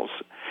recalls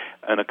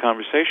in a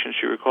conversation,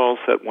 she recalls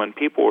that when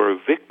people were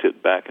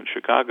evicted back in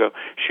Chicago,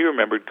 she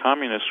remembered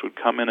communists would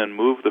come in and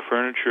move the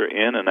furniture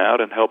in and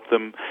out and help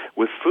them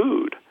with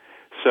food.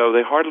 So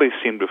they hardly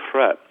seemed to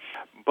fret.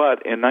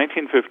 But in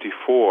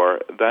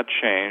 1954, that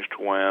changed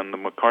when the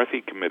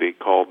McCarthy Committee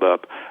called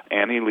up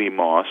Annie Lee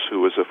Moss,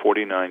 who was a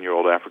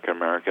 49-year-old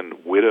African-American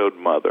widowed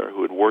mother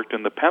who had worked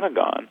in the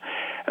Pentagon,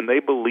 and they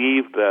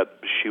believed that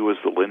she was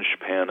the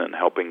linchpin in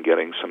helping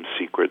getting some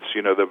secrets,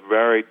 the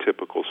very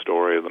typical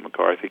story of the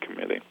McCarthy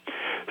Committee.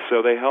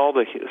 So they held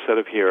a set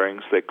of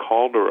hearings. They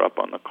called her up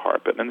on the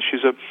carpet, and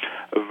she's a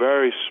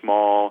very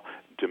small,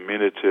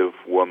 diminutive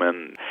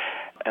woman,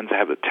 and to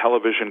have the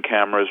television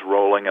cameras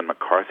rolling, and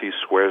McCarthy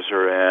swears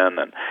her in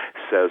and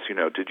says,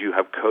 did you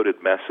have coded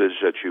message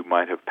that you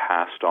might have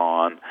passed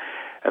on?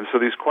 And so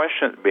these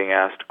questions being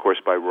asked, of course,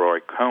 by Roy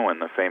Cohn,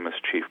 the famous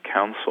chief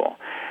counsel,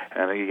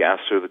 and he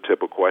asked her the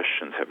typical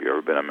questions, have you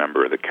ever been a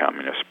member of the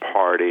Communist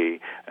Party,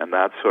 and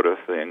that sort of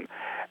thing.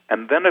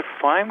 And then it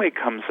finally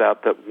comes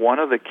out that one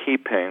of the key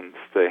points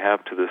they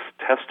have to this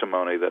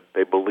testimony that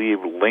they believe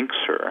links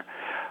her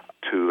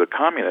to the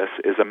communists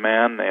is a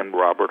man named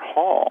Robert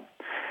Hall.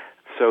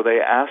 So they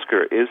ask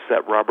her, is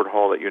that Robert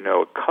Hall that you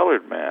know a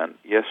colored man?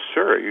 Yes,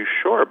 sir. Are you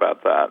sure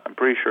about that? I'm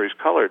pretty sure he's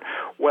colored.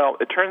 Well,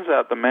 it turns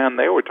out the man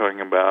they were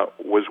talking about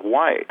was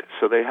white,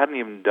 so they hadn't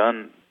even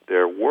done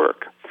their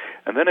work.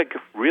 And then it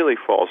really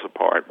falls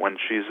apart when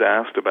she's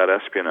asked about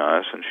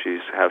espionage, and she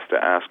has to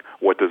ask,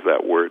 what does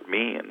that word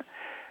mean?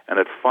 And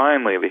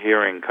finally the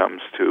hearing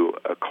comes to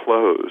a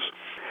close,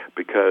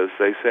 because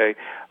they say,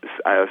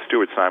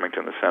 Stuart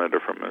Symington, the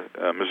senator from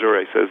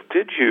Missouri, says,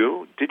 did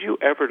you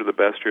ever, to the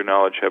best of your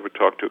knowledge, ever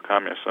talk to a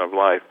communist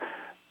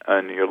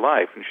in your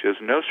life? And she says,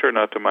 no, sir,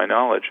 not to my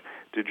knowledge.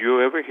 Did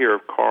you ever hear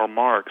of Karl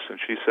Marx? And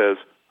she says,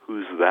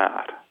 who's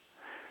that?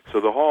 So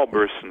the hall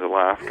bursts into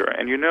laughter.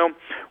 And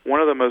one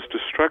of the most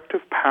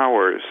destructive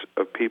powers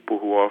of people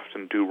who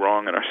often do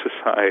wrong in our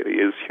society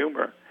is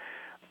humor.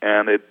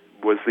 And it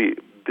was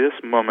this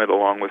moment,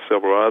 along with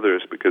several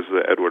others, because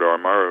the Edward R.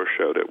 Murrow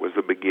showed it, was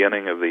the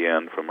beginning of the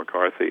end for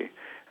McCarthy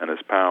and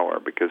his power,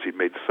 because he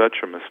made such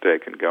a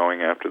mistake in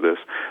going after this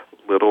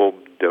little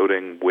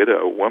doting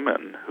widow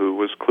woman who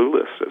was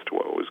clueless as to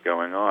what was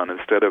going on.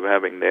 Instead of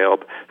having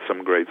nailed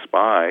some great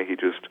spy, he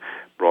just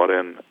brought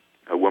in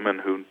a woman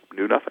who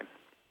knew nothing.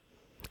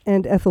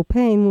 And Ethel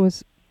Payne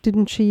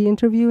didn't she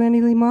interview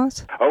Annie Lee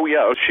Moss? Oh,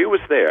 yeah, she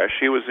was there.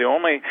 She was the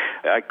only,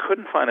 I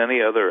couldn't find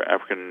any other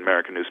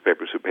African-American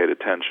newspapers who paid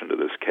attention to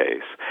this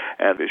case,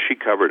 and she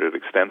covered it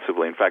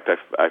extensively. In fact,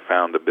 I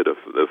found a bit of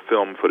the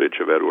film footage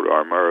of Edward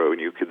R. Murrow, and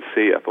you could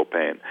see Ethel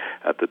Payne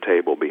at the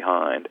table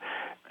behind.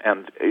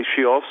 And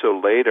she also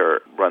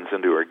later runs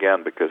into her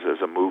again because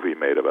there's a movie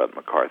made about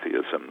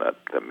McCarthyism that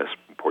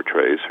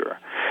misportrays her.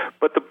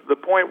 But the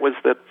point was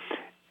that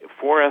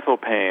for Ethel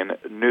Payne,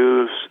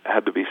 news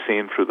had to be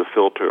seen through the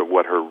filter of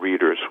what her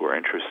readers were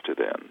interested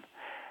in.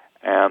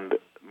 And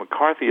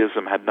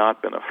McCarthyism had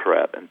not been a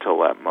threat until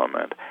that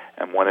moment.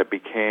 And when it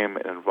became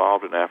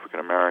involved in African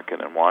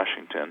American in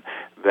Washington,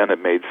 then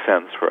it made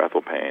sense for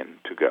Ethel Payne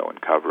to go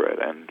and cover it,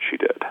 and she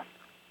did.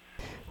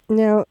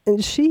 Now,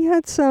 she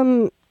had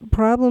some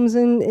problems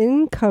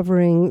in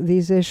covering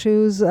these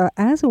issues.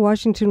 As a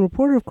Washington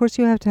reporter, of course,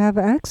 you have to have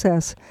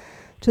access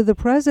to the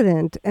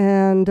president,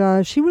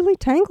 and she really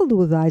tangled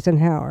with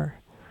Eisenhower.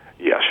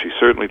 Yes, she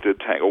certainly did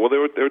tangle. Well, there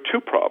were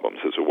two problems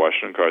as a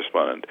Washington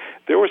correspondent.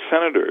 There were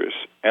senators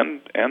and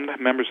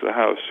members of the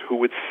House who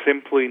would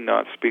simply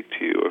not speak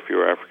to you if you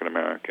were African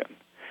American.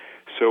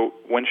 So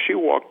when she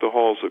walked the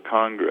halls of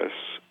Congress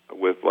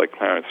with, like,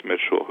 Clarence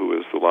Mitchell, who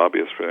was the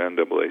lobbyist for the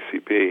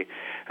NAACP,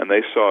 and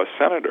they saw a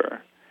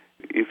senator,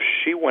 if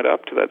she went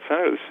up to that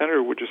senator, the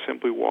senator would just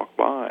simply walk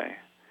by.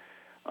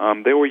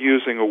 They were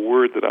using a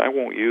word that I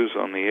won't use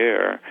on the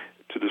air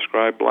to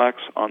describe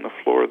blacks on the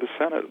floor of the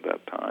Senate at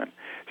that time.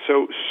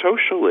 So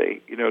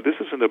socially, this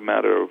isn't a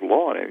matter of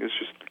law. It's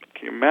just,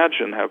 can you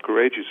imagine how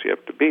courageous you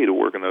have to be to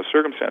work in those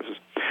circumstances?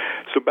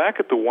 So back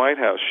at the White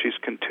House, she's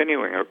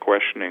continuing her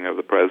questioning of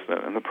the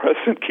president, and the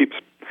president keeps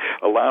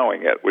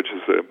allowing it, which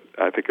is,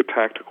 I think, a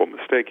tactical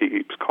mistake. He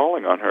keeps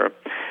calling on her.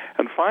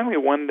 And finally,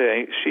 one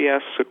day, she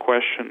asks a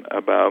question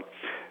about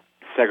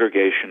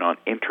segregation on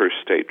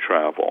interstate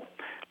travel.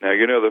 Now,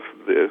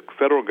 the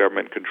federal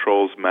government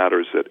controls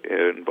matters that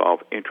involve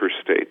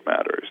interstate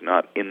matters,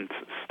 not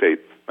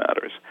in-state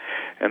matters.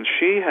 And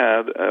she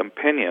had an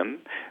opinion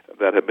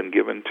that had been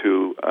given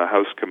to a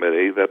House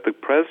committee that the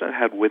president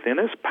had within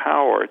his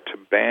power to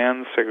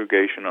ban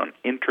segregation on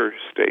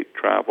interstate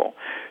travel.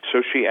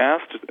 So she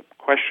asked a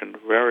question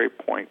very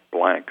point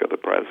blank of the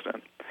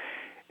president.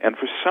 And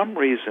for some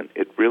reason,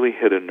 it really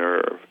hit a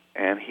nerve.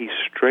 And he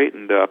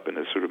straightened up in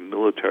his sort of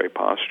military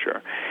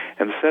posture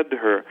and said to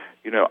her,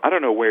 I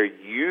don't know where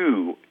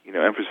you,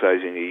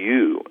 emphasizing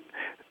you,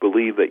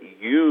 believe that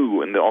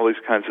you, and all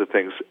these kinds of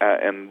things,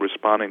 and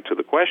responding to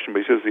the question, but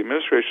he says the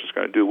administration is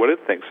going to do what it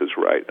thinks is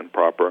right and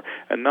proper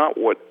and not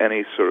what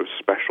any sort of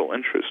special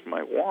interest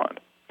might want.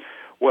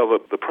 Well,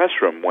 the press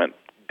room went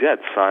dead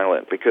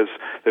silent, because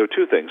there were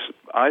two things.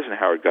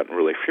 Eisenhower had gotten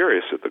really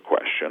furious at the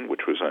question,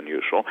 which was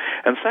unusual,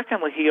 and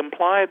secondly, he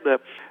implied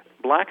that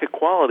black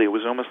equality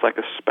was almost like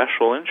a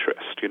special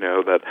interest,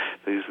 that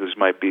these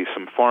might be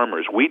some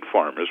farmers, wheat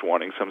farmers,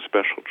 wanting some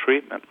special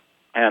treatment.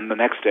 And the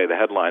next day, the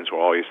headlines were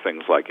always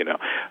things like,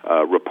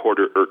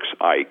 reporter irks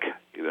Ike.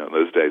 In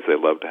those days, they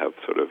loved to have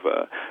sort of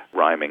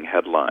rhyming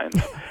headlines.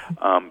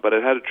 But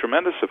it had a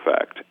tremendous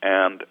effect,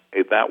 and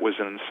that was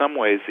in some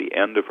ways the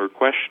end of her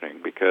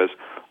questioning, because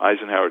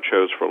Eisenhower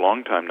chose for a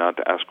long time not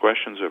to ask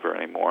questions of her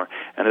anymore,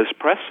 and his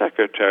press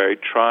secretary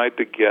tried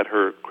to get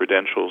her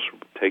credentials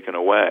taken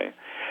away.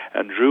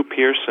 And Drew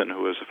Pearson,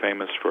 who was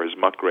famous for his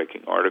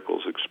muckraking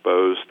articles,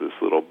 exposed this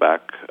little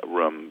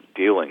backroom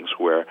dealings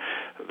where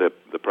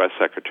the press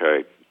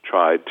secretary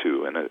tried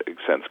to, in a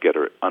sense, get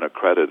her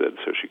unaccredited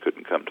so she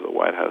couldn't come to the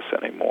White House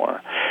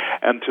anymore.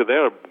 And to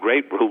their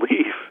great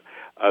relief,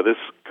 this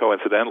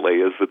coincidentally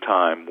is the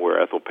time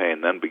where Ethel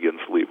Payne then begins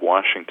to leave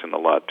Washington a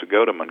lot to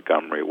go to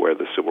Montgomery, where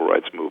the civil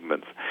rights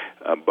movement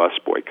bus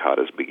boycott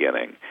is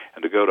beginning,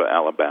 and to go to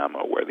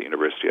Alabama, where the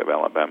University of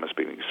Alabama is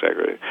being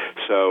segregated.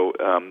 So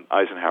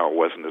Eisenhower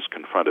wasn't as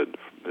confronted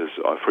as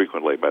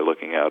frequently by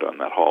looking out on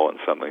that hall and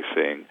suddenly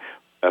seeing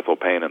Ethel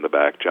Payne in the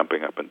back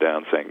jumping up and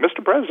down saying,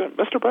 "Mr. President,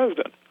 Mr.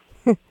 President."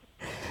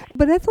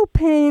 But Ethel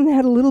Payne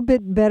had a little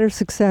bit better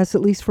success,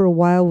 at least for a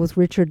while, with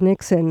Richard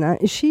Nixon.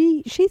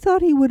 She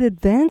thought he would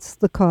advance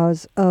the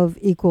cause of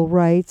equal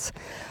rights.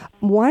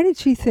 Why did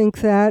she think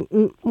that?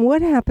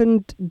 What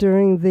happened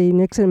during the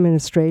Nixon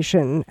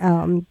administration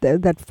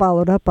that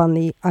followed up on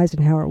the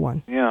Eisenhower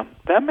one? Yeah,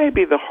 that may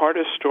be the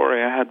hardest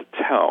story I had to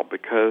tell,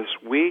 because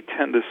we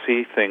tend to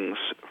see things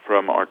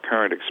from our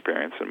current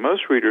experience. And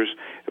most readers,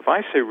 if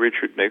I say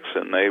Richard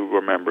Nixon, they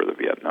remember the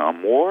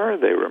Vietnam War,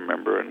 they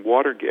remember in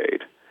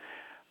Watergate.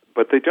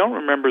 But they don't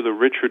remember the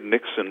Richard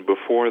Nixon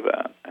before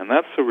that, and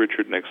that's the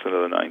Richard Nixon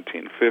of the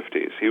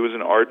 1950s. He was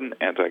an ardent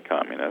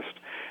anti-communist,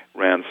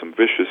 ran some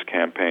vicious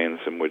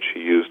campaigns in which he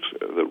used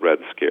the Red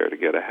Scare to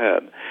get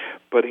ahead.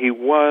 But he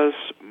was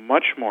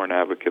much more an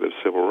advocate of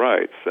civil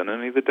rights than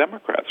any of the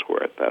Democrats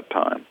were at that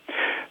time.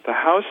 The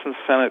House and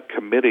Senate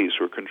committees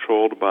were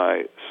controlled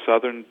by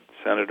Southern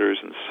senators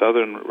and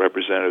Southern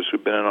representatives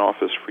who'd been in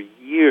office for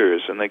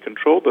years, and they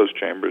controlled those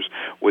chambers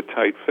with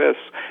tight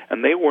fists,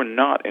 and they were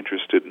not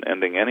interested in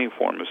ending any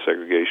form of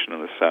segregation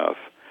in the South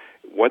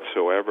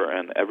whatsoever,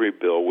 and every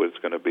bill was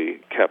going to be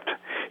kept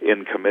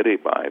in committee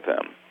by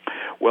them.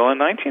 Well, in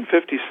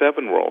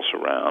 1957 rolls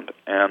around,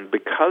 and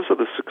because of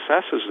the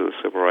successes of the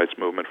civil rights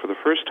movement, for the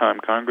first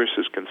time, Congress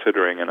is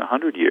considering in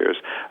 100 years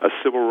a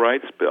civil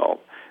rights bill.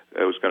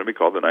 It was going to be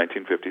called the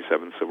 1957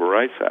 Civil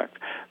Rights Act,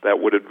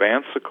 that would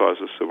advance the cause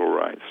of civil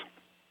rights.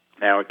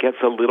 Now, it gets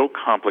a little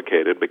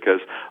complicated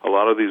because a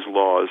lot of these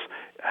laws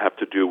have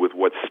to do with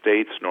what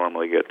states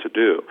normally get to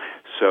do.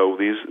 So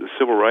these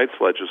civil rights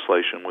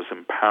legislation was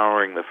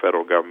empowering the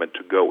federal government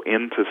to go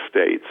into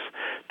states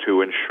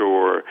to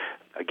ensure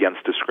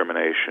against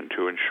discrimination,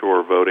 to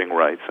ensure voting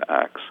rights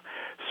acts.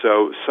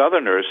 So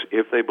Southerners,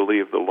 if they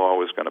believed the law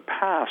was going to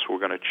pass, were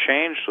going to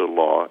change the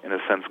law, in a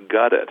sense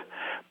gut it,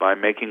 by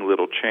making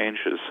little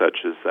changes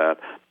such as that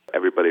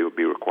everybody would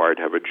be required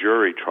to have a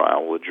jury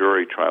trial. Well, the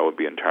jury trial would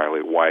be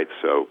entirely white,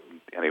 so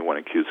anyone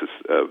accused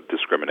of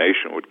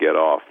discrimination would get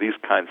off, these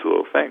kinds of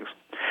little things.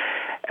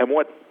 And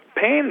what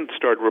Payne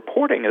started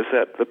reporting is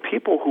that the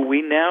people who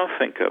we now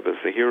think of as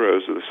the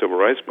heroes of the civil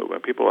rights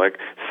movement, people like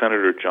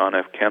Senator John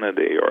F.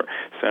 Kennedy or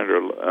Senator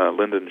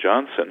Lyndon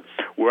Johnson,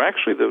 were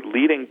actually the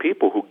leading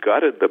people who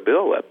gutted the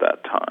bill at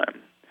that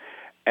time.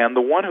 And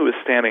the one who was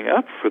standing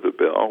up for the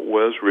bill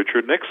was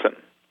Richard Nixon.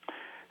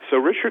 So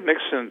Richard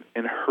Nixon,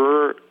 in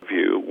her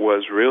view,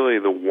 was really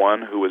the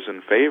one who was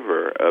in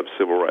favor of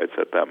civil rights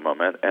at that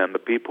moment, and the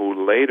people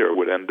who later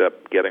would end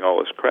up getting all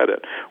this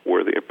credit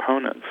were the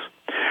opponents.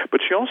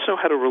 But she also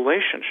had a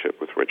relationship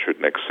with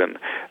Richard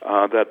Nixon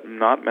that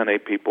not many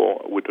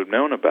people would have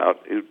known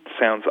about. It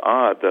sounds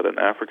odd that an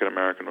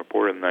African-American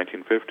reporter in the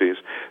 1950s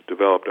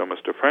developed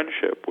almost a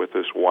friendship with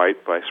this white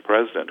vice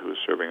president who was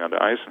serving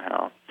under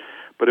Eisenhower.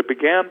 But it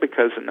began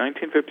because in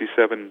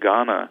 1957,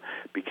 Ghana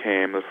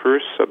became the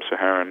first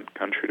sub-Saharan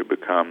country to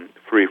become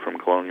free from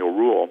colonial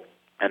rule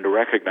and to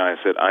recognize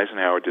that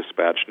Eisenhower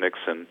dispatched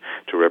Nixon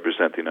to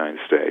represent the United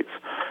States.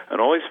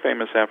 And all these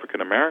famous African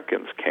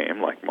Americans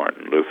came, like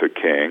Martin Luther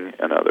King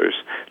and others,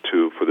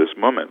 for this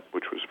moment,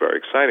 which was very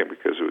exciting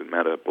because it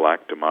meant a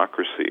black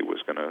democracy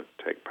was going to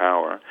take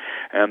power.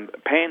 And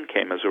Payne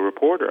came as a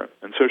reporter.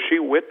 And so she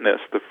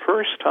witnessed the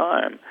first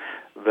time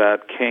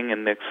that King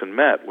and Nixon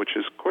met, which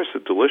is, of course, a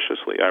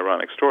deliciously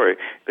ironic story.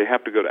 They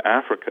have to go to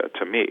Africa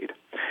to meet.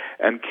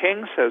 And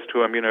King says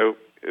to him,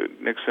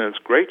 Nixon, it's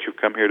great you've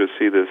come here to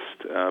see this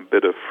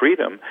bit of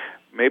freedom.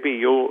 Maybe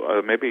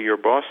your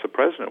boss, the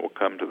president, will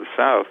come to the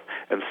South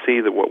and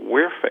see that what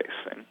we're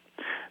facing.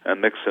 And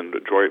Nixon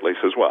adroitly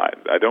says, well,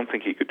 I don't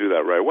think he could do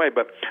that right away,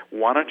 but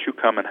why don't you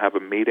come and have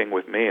a meeting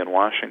with me in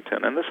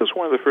Washington? And this is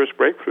one of the first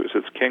breakthroughs.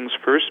 It's King's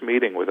first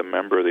meeting with a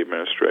member of the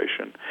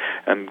administration,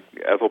 and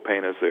Ethel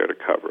Payne is there to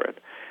cover it.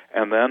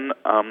 And then,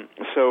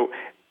 so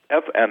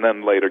And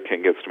then later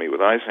King gets to meet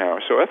with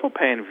Eisenhower. So Ethel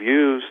Payne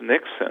views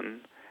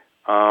Nixon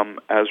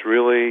as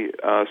really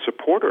a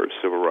supporter of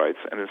civil rights,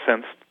 and in a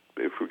sense,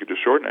 if we could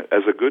just shorten it,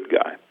 as a good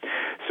guy.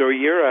 So a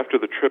year after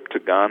the trip to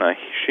Ghana,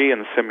 she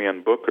and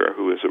Simeon Booker,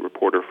 who is a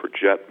reporter for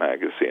Jet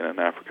magazine, an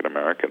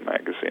African-American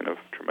magazine of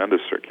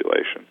tremendous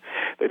circulation,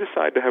 they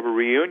decide to have a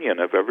reunion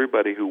of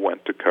everybody who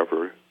went to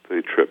cover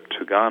the trip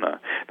to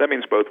Ghana. That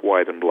means both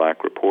white and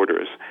black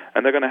reporters,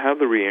 and they're going to have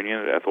the reunion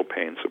at Ethel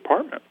Payne's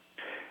apartment.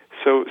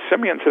 So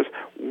Simeon says,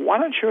 why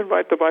don't you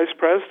invite the vice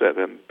president?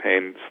 And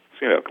Payne,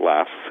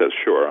 laughs, says,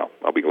 sure,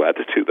 I'll be glad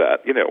to do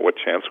that. What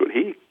chance would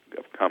he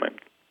have coming?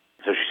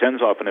 So she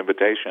sends off an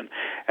invitation,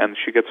 and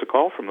she gets a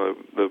call from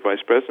the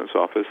vice president's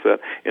office that,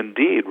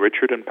 indeed,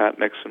 Richard and Pat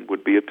Nixon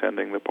would be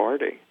attending the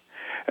party.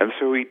 And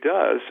so he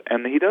does,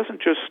 and he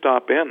doesn't just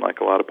stop in like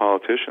a lot of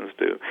politicians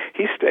do.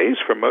 He stays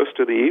for most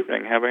of the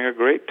evening having a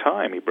great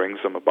time. He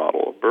brings them a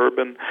bottle of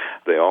bourbon.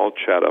 They all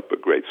chat up a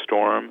great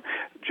storm.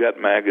 Jet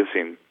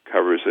magazine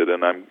covers it,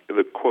 and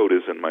the quote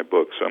is in my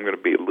book, so I'm going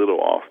to be a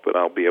little off, but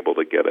I'll be able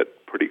to get it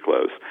pretty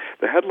close.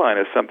 The headline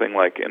is something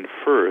like, in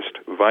first,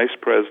 Vice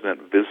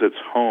President visits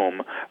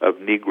home of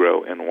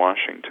Negro in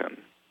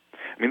Washington.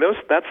 I mean,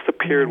 that's the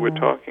period we're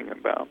talking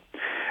about.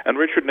 And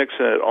Richard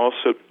Nixon had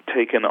also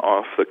taken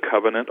off the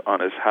covenant on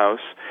his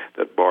house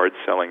that barred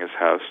selling his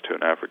house to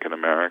an African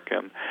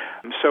American.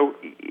 So,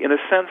 in a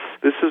sense,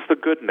 this is the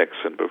good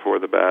Nixon before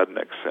the bad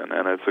Nixon,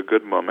 and it's a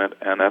good moment,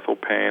 and Ethel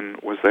Payne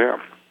was there.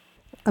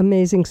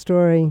 Amazing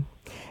story.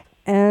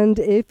 And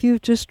if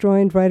you've just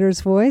joined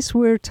Writer's Voice,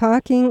 we're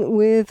talking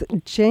with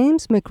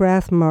James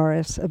McGrath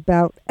Morris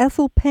about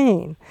Ethel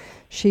Payne.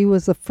 She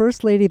was the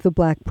first lady of the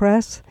black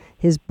press.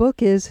 His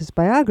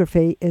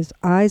biography is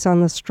Eyes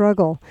on the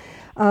Struggle.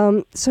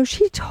 So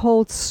she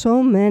told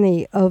so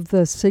many of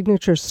the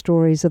signature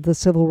stories of the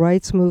civil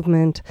rights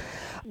movement.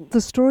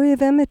 The story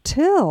of Emmett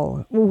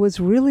Till was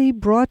really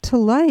brought to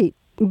light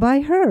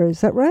by her.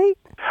 Is that right?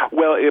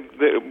 Well,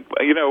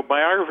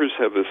 biographers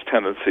have this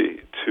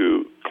tendency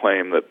to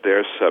claim that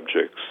their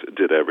subjects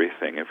did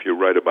everything. If you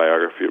write a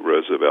biography of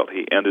Roosevelt,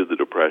 he ended the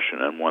Depression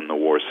and won the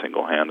war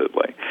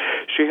single-handedly.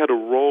 She had a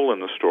role in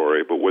the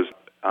story, but was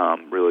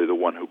really the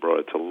one who brought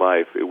it to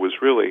life. It was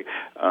really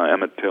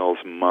Emmett Till's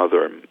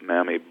mother,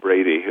 Mammy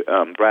Bradley,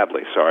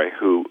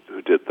 who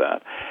did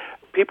that.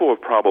 People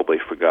have probably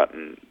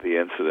forgotten the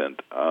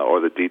incident or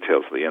the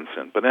details of the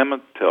incident, but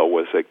Emmett Till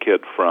was a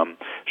kid from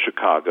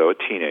Chicago, a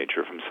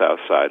teenager from South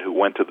Side, who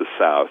went to the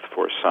South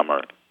for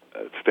summer,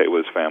 stay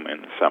with his family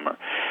in the summer.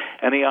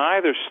 And he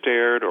either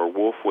stared or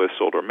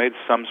wolf-whistled or made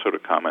some sort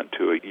of comment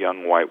to a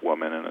young white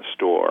woman in a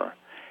store.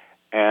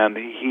 And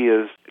he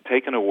is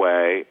taken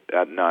away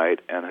at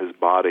night, and his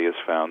body is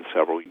found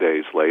several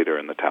days later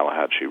in the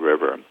Tallahatchie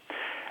River.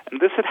 And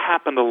this had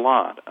happened a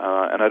lot,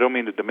 and I don't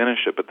mean to diminish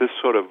it, but this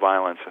sort of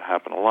violence had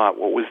happened a lot.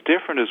 What was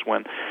different is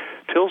when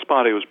Till's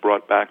body was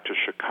brought back to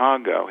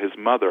Chicago, his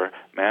mother,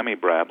 Mammy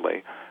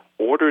Bradley,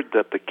 ordered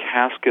that the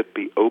casket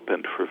be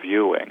opened for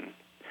viewing.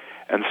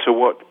 And so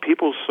what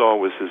people saw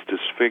was his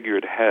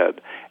disfigured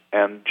head,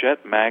 and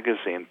Jet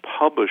magazine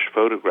published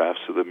photographs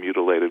of the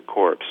mutilated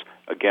corpse.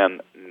 Again,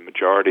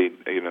 majority,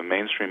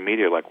 mainstream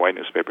media like white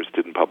newspapers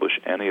didn't publish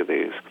any of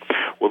these.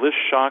 Well, this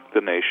shocked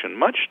the nation,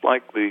 much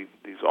like these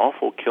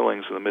awful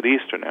killings in the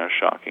Mideast are now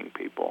shocking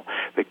people.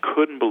 They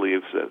couldn't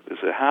believe that this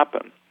had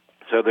happened.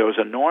 So there was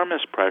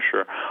enormous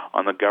pressure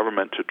on the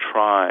government to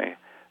try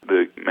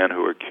the men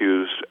who were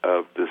accused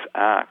of this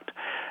act.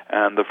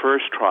 And the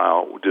first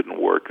trial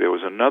didn't work. There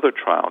was another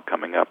trial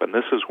coming up, and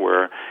this is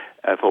where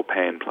Ethel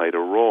Payne played a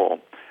role.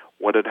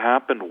 What had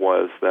happened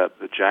was that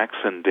the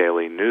Jackson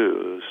Daily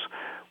News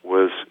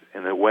was,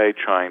 in a way,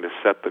 trying to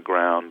set the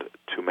ground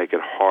to make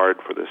it hard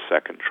for the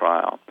second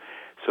trial.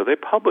 So they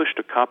published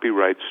a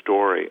copyright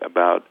story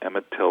about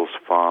Emmett Till's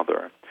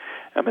father.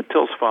 Emmett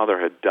Till's father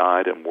had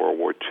died in World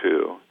War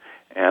II,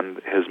 and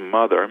his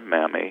mother,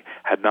 Mammy,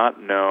 had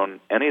not known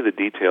any of the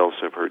details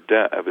of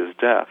his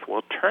death. Well,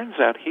 it turns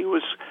out he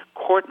was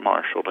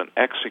court-martialed and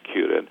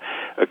executed,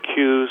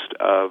 accused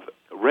of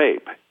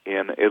rape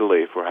in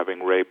Italy for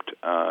having raped,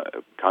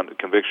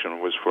 conviction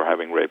was for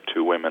having raped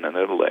 2 women in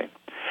Italy.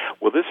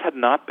 Well, this had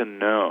not been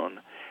known,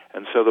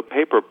 and so the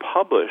paper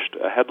published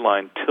a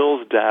headline,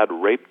 Till's dad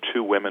raped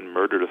 2 women,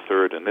 murdered a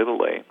third in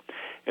Italy.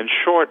 In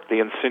short, the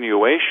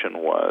insinuation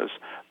was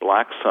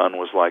black son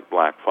was like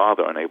black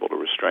father, unable to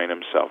restrain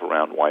himself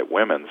around white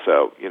women,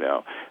 so,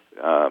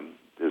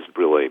 is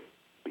really,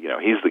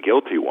 he's the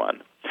guilty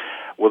one.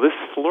 Well, this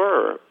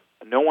slur,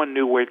 no one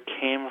knew where it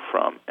came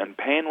from, and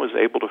Payne was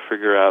able to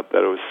figure out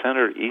that it was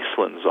Senator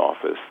Eastland's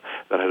office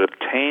that had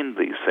obtained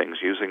these things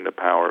using the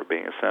power of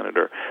being a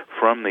senator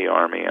from the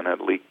Army and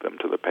had leaked them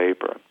to the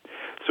paper.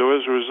 So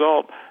as a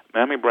result,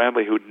 Mammy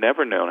Bradley, who'd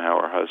never known how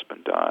her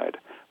husband died,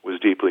 was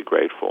deeply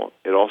grateful.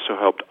 It also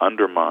helped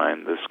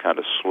undermine this kind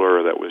of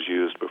slur that was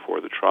used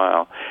before the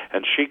trial,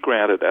 and she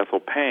granted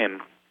Ethel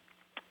Payne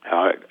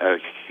a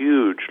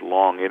huge,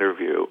 long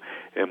interview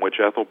in which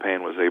Ethel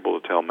Payne was able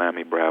to tell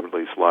Mammy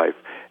Bradley's life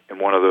in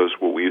one of those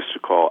what we used to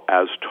call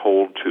as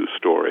told to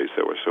stories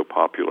that were so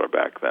popular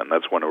back then.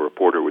 That's when a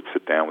reporter would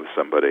sit down with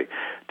somebody,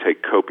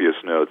 take copious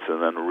notes,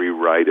 and then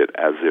rewrite it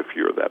as if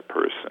you're that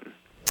person.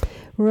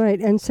 Right,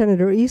 and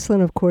Senator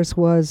Eastland, of course,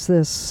 was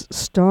this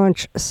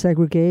staunch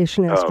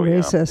segregationist,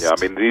 racist. Yeah, I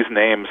mean, these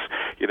names,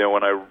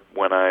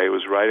 when I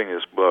was writing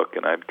this book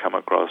and I'd come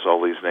across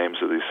all these names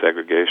of these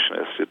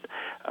segregationists,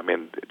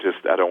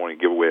 I don't want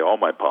to give away all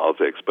my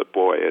politics, but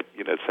boy, it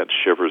sent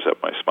shivers up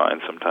my spine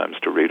sometimes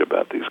to read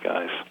about these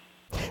guys.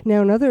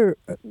 Now, another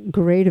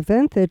great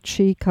event that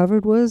she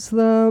covered was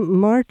the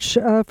march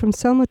from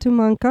Selma to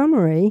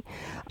Montgomery.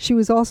 She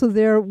was also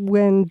there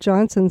when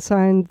Johnson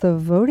signed the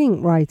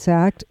Voting Rights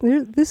Act.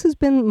 This has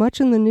been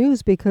much in the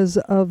news because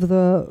of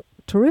the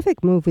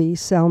terrific movie,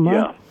 Selma.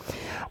 Yeah.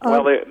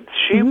 Well,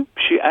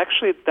 she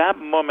actually, at that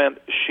moment,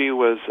 she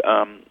was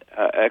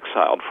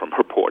exiled from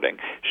reporting.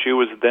 She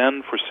was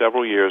then, for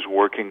several years,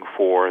 working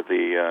for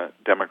the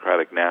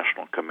Democratic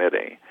National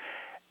Committee.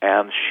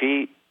 And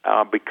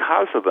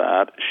because of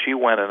that, she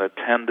went and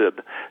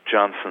attended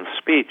Johnson's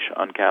speech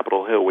on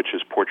Capitol Hill, which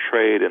is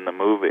portrayed in the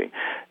movie.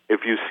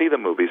 If you see the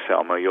movie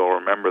Selma, you'll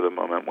remember the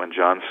moment when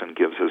Johnson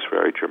gives this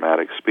very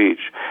dramatic speech.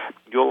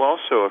 You'll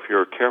also, if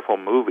you're a careful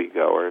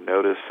moviegoer,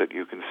 notice that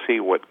you can see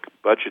what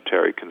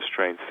budgetary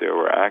constraints they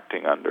were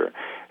acting under.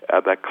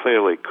 That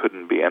clearly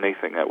couldn't be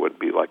anything that would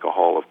be like a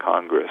Hall of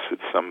Congress.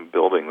 It's some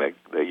building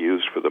they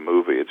used for the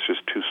movie. It's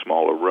just too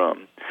small a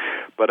room.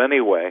 But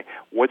anyway,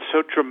 what's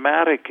so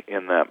dramatic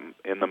in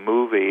the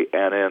movie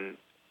and in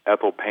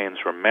Ethel Payne's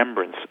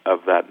remembrance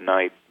of that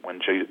night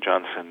when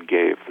Johnson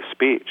gave the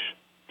speech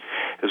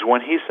is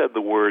when he said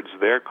the words,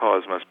 "Their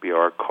cause must be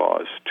our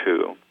cause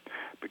too."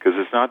 Because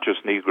it's not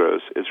just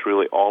Negroes, it's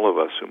really all of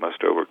us who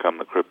must overcome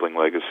the crippling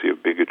legacy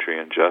of bigotry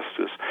and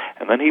injustice.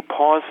 And then he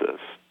pauses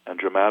and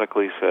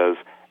dramatically says,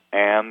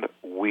 "And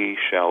we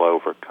shall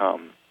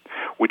overcome,"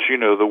 which,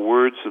 the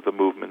words of the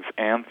movement's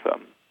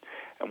anthem.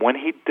 And when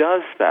he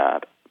does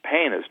that,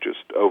 Payne is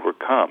just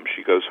overcome.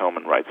 She goes home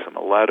and writes him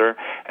a letter,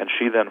 and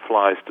she then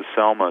flies to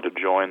Selma to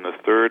join the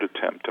third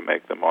attempt to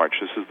make the march.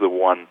 This is the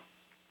one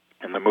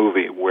in the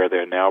movie where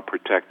they're now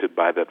protected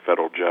by that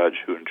federal judge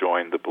who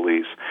joined the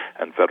police,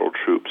 and federal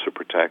troops are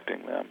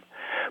protecting them.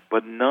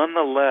 But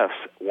nonetheless,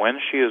 when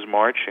she is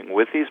marching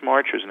with these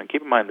marchers, and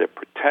keep in mind they're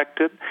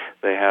protected,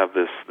 they have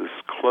this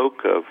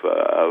cloak of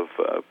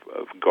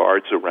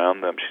guards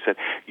around them. She said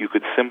you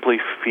could simply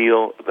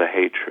feel the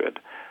hatred.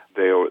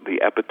 The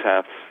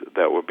epitaphs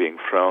that were being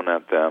thrown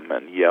at them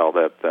and yelled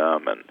at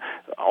them, and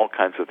all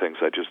kinds of things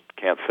I just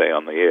can't say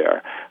on the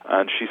air.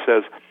 And she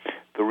says,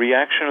 the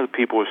reaction of the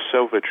people was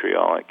so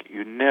vitriolic,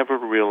 you never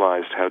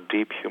realized how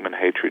deep human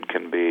hatred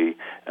can be,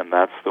 and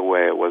that's the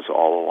way it was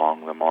all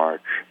along the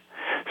march.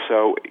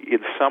 So in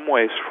some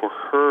ways, for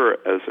her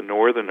as a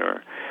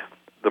Northerner,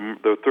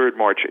 the third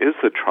march is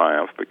the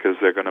triumph because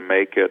they're going to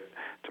make it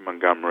to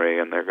Montgomery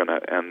and they're going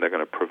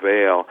to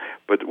prevail.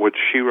 But what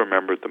she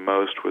remembered the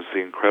most was the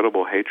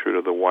incredible hatred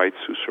of the whites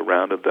who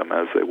surrounded them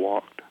as they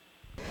walked.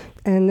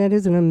 And that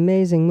is an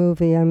amazing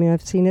movie. I mean,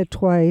 I've seen it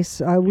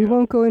twice. We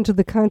won't go into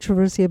the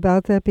controversy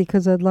about that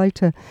because I'd like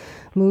to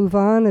move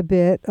on a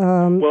bit.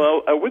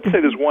 Well, I would say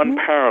there's one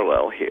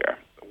parallel here,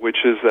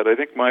 which is that I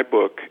think my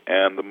book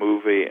and the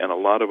movie and a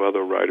lot of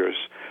other writers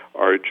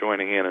are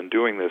joining in and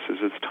doing this, is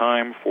it's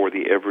time for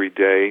the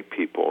everyday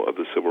people of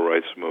the civil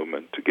rights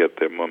movement to get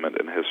their moment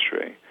in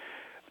history.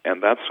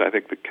 And that's, I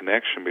think, the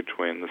connection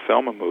between the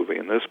Selma movie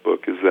and this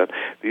book, is that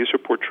these are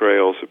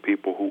portrayals of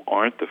people who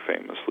aren't the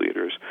famous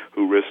leaders,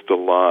 who risked a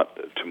lot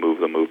to move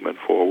the movement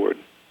forward.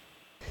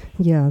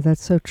 Yeah,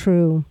 that's so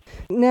true.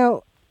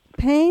 Now,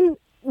 Payne,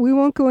 we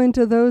won't go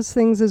into those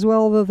things as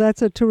well, though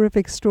that's a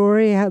terrific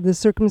story, how the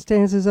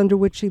circumstances under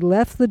which she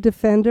left the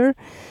Defender.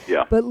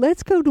 Yeah. But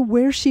let's go to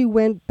where she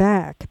went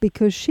back,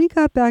 because she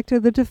got back to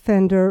the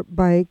Defender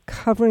by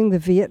covering the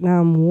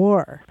Vietnam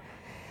War.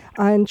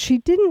 And she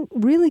didn't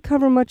really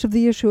cover much of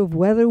the issue of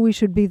whether we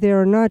should be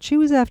there or not. She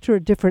was after a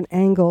different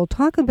angle.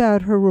 Talk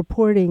about her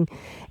reporting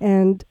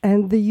and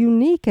the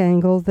unique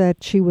angle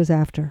that she was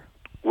after.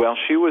 Well,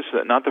 she was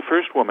not the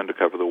first woman to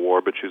cover the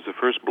war, but she was the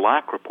first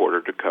black reporter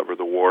to cover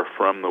the war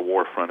from the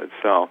war front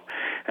itself.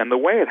 And the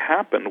way it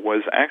happened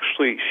was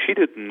actually, she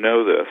didn't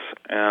know this,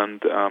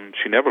 and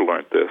she never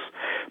learned this,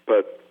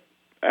 but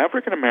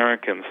African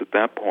Americans at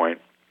that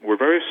point were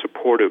very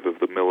supportive of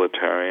the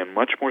military and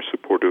much more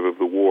supportive of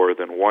the war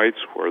than whites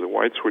were. The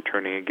whites were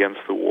turning against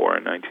the war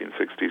in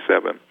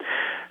 1967.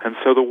 And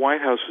so the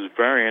White House was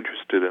very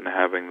interested in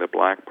having the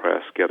black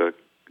press get a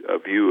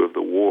view of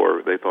the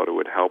war. They thought it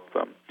would help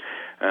them.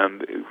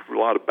 And a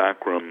lot of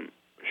backroom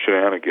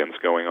shenanigans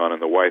going on in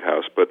the White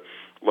House. But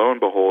lo and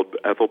behold,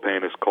 Ethel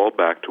Payne is called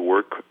back to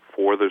work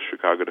for the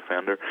Chicago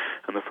Defender,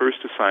 and the first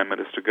assignment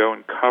is to go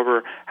and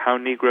cover how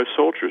Negro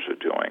soldiers are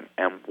doing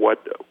and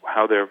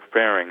how they're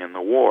faring in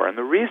the war. And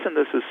the reason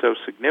this is so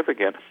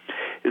significant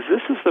is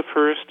this is the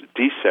first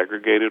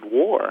desegregated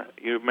war.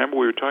 You remember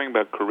we were talking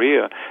about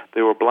Korea.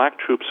 There were black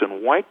troops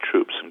and white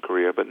troops in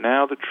Korea, but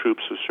now the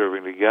troops are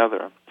serving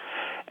together.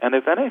 And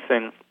if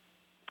anything,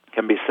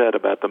 can be said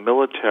about the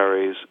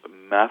military's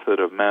method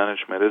of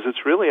management is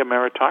it's really a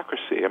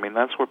meritocracy. I mean,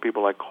 that's where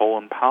people like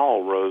Colin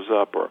Powell rose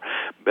up, or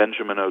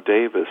Benjamin O.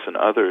 Davis and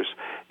others.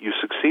 You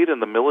succeed in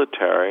the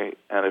military,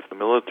 and if the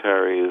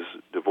military is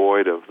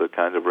devoid of the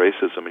kind of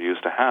racism it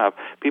used to have,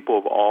 people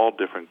of all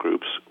different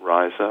groups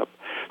rise up.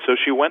 So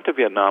she went to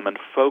Vietnam and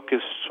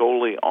focused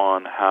solely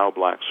on how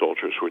black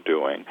soldiers were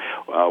doing,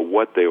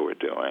 what they were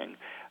doing,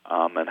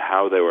 and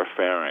how they were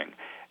faring.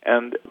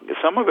 And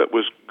some of it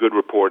was good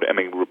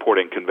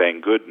reporting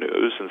conveying good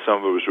news, and some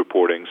of it was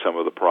reporting some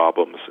of the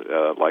problems,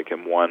 like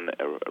in one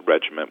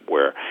regiment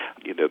where,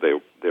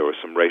 there were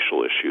some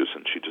racial issues,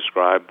 and she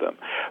described them.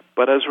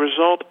 But as a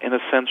result, in a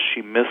sense,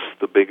 she missed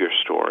the bigger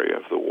story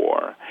of the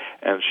war,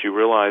 and she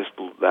realized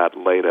that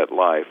late at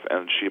life.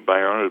 And she, by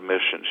her own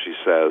admission, she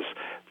says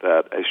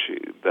that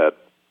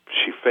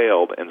she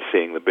failed in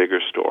seeing the bigger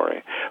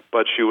story.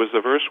 But she was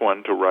the first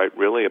one to write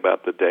really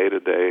about the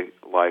day-to-day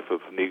life of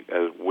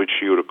which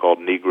she would have called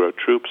Negro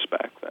troops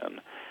back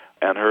then.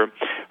 And her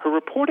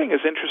reporting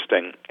is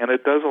interesting, and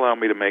it does allow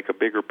me to make a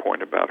bigger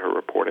point about her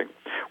reporting.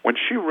 When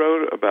she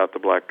wrote about the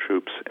black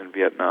troops in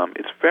Vietnam,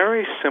 it's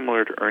very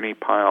similar to Ernie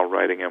Pyle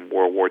writing in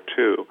World War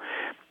II.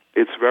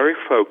 It's very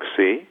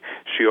folksy.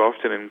 She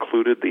often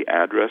included the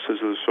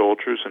addresses of the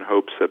soldiers in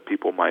hopes that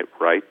people might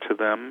write to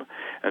them.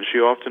 And she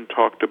often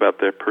talked about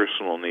their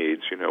personal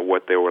needs,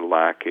 what they were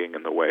lacking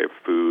in the way of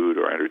food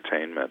or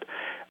entertainment,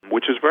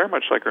 which is very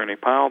much like Ernie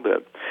Pyle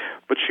did.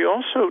 But she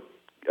also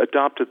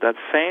adopted that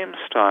same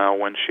style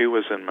when she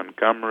was in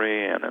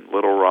Montgomery and in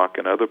Little Rock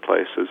and other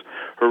places.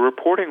 Her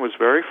reporting was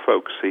very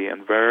folksy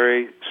and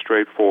very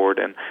straightforward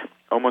and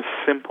almost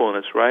simple in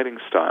its writing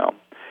style.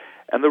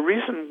 And the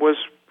reason was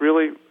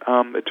really,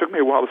 it took me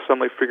a while to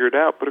suddenly figure it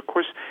out, but of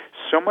course,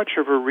 so much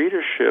of her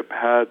readership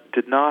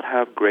did not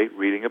have great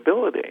reading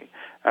ability.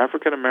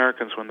 African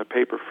Americans, when the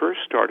paper first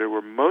started,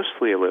 were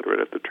mostly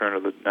illiterate at the turn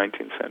of the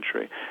 19th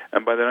century.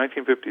 And by the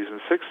 1950s and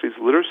 60s,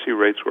 literacy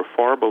rates were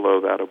far below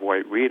that of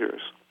white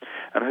readers.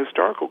 And a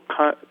historical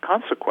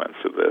consequence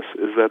of this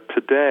is that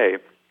today,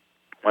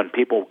 when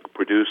people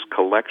produce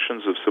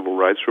collections of civil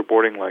rights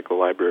reporting like the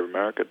Library of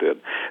America did,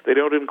 they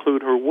don't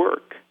include her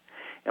work.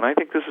 And I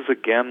think this is,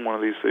 again, one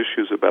of these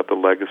issues about the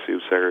legacy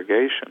of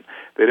segregation.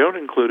 They don't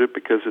include it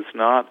because it's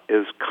not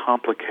as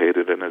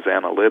complicated and as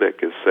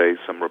analytic as, say,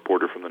 some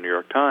reporter from the New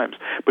York Times.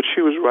 But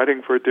she was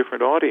writing for a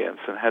different audience,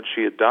 and had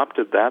she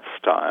adopted that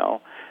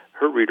style,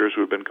 her readers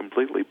would have been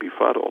completely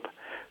befuddled.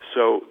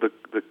 So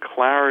the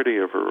clarity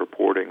of her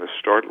reporting, the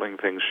startling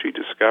things she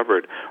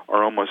discovered,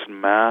 are almost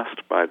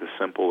masked by the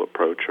simple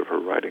approach of her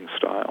writing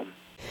style.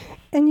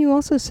 And you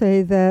also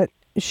say that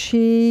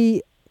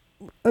she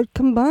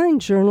combined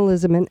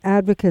journalism and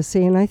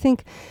advocacy, and I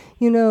think,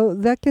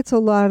 that gets a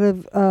lot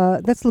of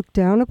that's looked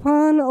down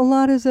upon a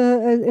lot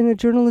in a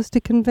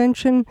journalistic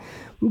convention,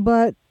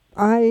 but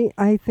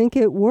I think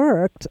it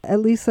worked. At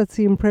least that's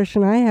the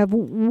impression I have.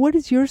 What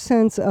is your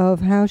sense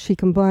of how she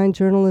combined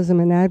journalism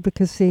and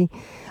advocacy,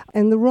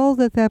 and the role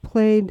that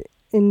played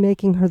in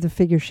making her the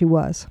figure she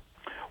was?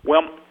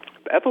 Well,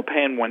 Ethel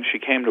Payne, when she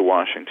came to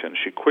Washington,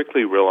 she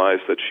quickly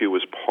realized that she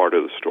was part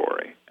of the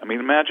story. I mean,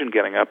 imagine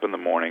getting up in the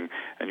morning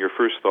and your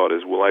first thought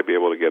is, will I be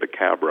able to get a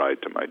cab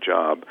ride to my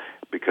job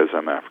because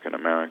I'm African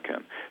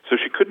American? So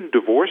she couldn't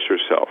divorce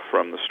herself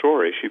from the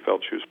story. She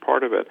felt she was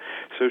part of it.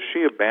 So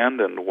she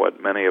abandoned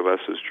what many of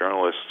us as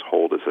journalists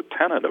hold as a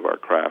tenet of our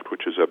craft,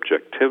 which is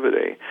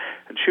objectivity,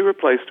 and she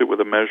replaced it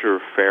with a measure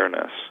of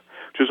fairness,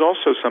 which is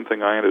also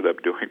something I ended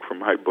up doing for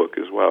my book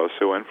as well. I was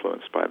so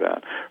influenced by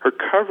that. Her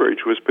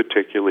coverage was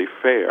particularly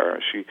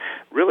fair. She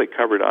really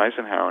covered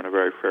Eisenhower in a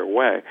very fair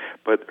way,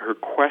 but her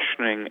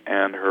questioning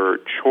and her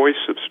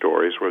choice of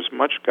stories was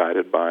much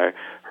guided by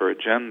her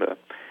agenda.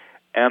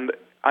 And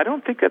I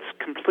don't think that's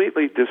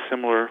completely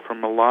dissimilar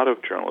from a lot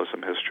of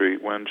journalism history.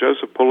 When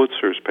Joseph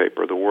Pulitzer's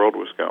paper, The World,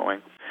 was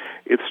going,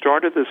 it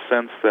started this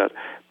sense that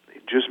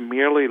just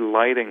merely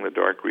lighting the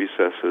dark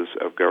recesses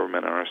of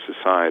government in our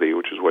society,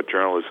 which is what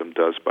journalism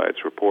does by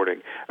its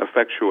reporting,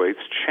 effectuates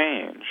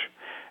change.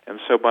 And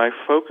so by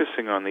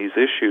focusing on these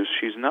issues,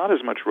 she's not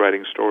as much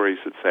writing stories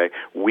that say,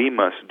 we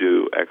must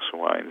do X,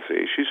 Y, and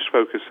Z. She's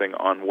focusing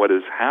on what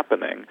is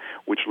happening,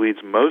 which leads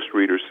most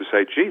readers to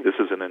say, gee, this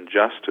is an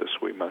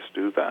injustice, we must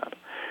do that.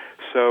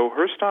 So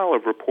her style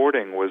of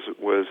reporting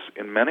was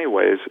in many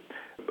ways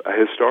a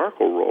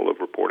historical role of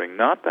reporting,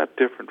 not that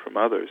different from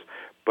others,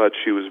 but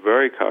she was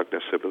very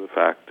cognizant of the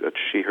fact that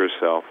she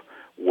herself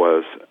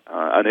was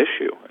an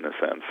issue, in a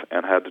sense,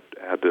 and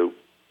had to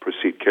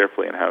proceed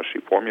carefully in how she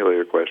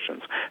formulated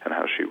questions and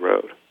how she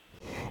wrote.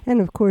 And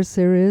of course,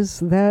 there is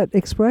that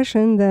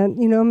expression that,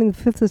 the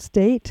fifth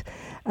estate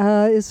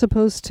is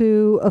supposed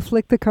to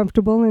afflict the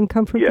comfortable and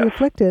comfort the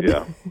afflicted.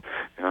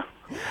 Yeah.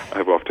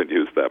 I've often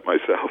used that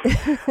myself.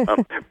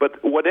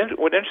 But what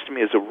interested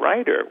me as a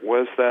writer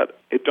was that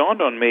it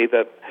dawned on me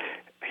that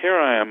here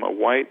I am, a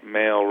white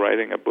male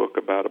writing a book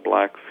about a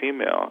black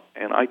female,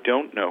 and I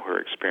don't know her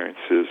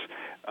experiences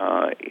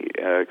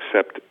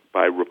except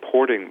by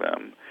reporting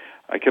them.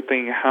 I kept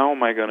thinking, how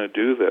am I going to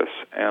do this?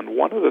 And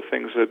one of the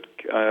things that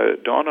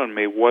dawned on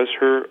me was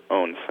her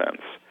own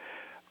sense.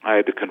 I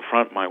had to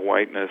confront my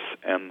whiteness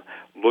and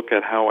look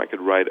at how I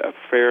could write a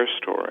fair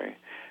story.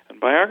 And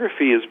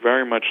biography is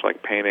very much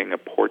like painting a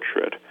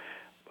portrait.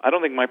 I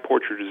don't think my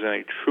portrait is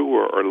any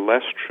truer or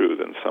less true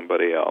than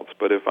somebody else,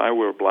 but if I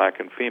were black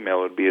and female,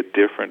 it would be a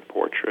different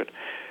portrait.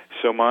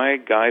 So my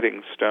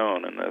guiding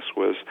stone in this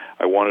was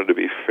I wanted to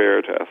be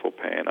fair to Ethel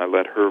Payne. I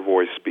let her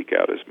voice speak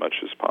out as much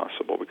as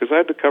possible because I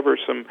had to cover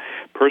some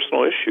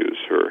personal issues,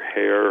 her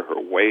hair, her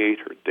weight,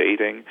 her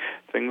dating,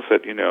 things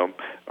that,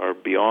 are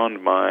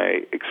beyond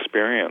my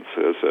experience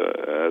as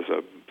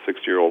a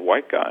 60-year-old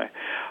white guy.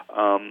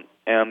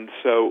 And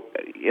so,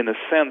 in a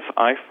sense,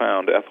 I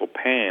found Ethel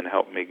Payne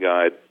helped me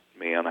guide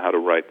me on how to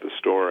write the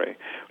story,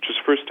 which is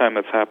the first time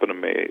that's happened to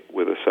me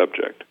with a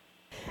subject.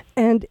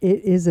 And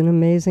it is an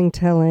amazing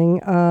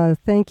telling.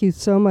 Thank you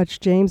so much,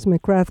 James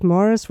McGrath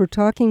Morris, for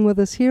talking with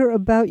us here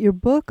about your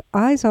book,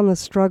 Eyes on the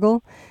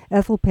Struggle,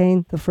 Ethel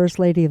Payne, the First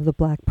Lady of the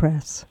Black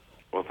Press.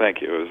 Well,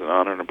 thank you. It was an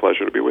honor and a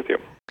pleasure to be with you.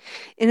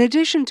 In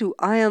addition to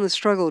Eye on the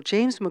Struggle,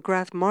 James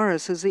McGrath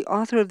Morris is the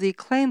author of the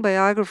acclaimed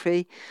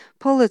biography,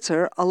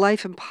 Pulitzer, A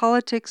Life in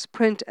Politics,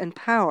 Print, and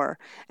Power,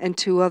 and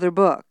 2 other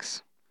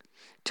books.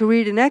 To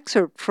read an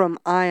excerpt from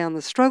Eye on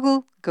the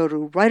Struggle, go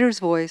to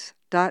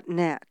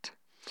writersvoice.net.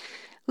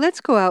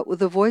 Let's go out with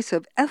the voice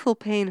of Ethel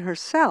Payne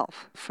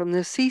herself from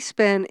the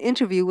C-SPAN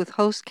interview with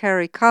host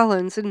Carrie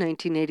Collins in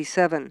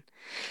 1987.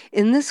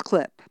 In this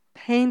clip,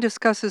 Payne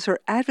discusses her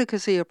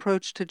advocacy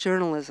approach to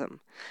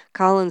journalism.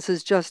 Collins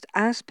has just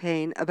asked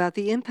Payne about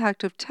the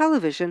impact of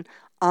television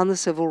on the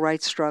civil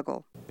rights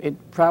struggle. It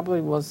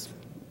probably was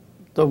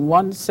the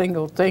one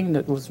single thing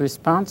that was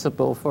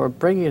responsible for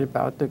bringing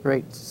about the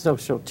great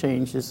social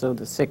changes of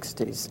the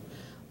 60s.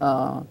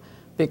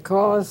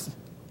 Because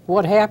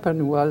what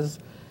happened was,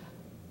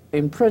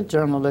 in print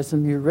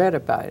journalism, you read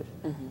about it.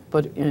 Mm-hmm.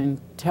 But in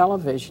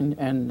television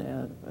and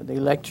the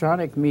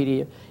electronic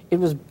media, it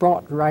was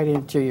brought right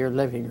into your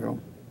living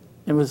room.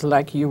 It was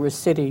like you were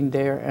sitting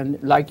there and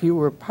like you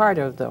were part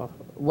of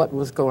what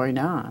was going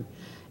on.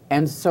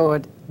 And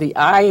so the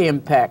eye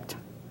impact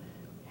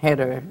had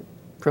a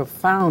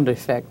profound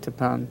effect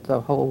upon the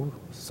whole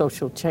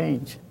social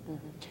change. Mm-hmm.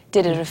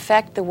 Did it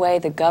affect the way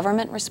the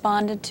government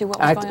responded to what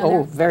was going on there?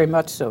 Oh, very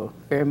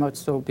much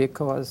so,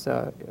 because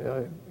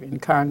in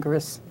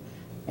Congress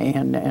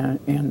and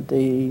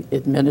the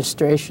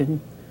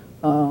administration,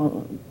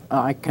 I'll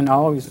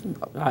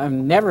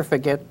never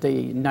forget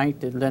the night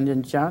that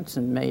Lyndon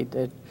Johnson made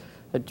that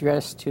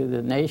address to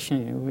the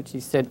nation in which he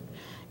said,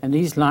 and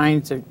these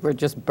lines were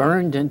just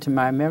burned into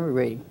my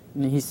memory,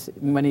 and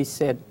when he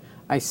said,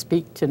 "I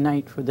speak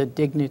tonight for the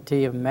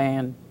dignity of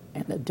man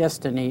and the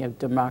destiny of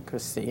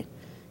democracy."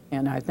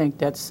 And I think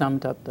that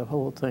summed up the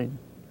whole thing.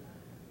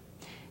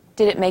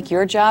 Did it make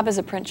your job as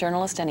a print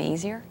journalist any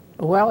easier?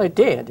 Well, it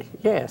did.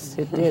 Yes,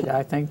 it did.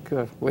 I think,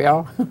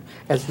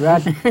 as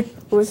Rodney,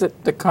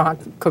 the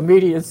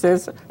comedian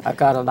says, I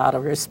got a lot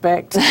of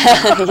respect.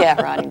 Yeah,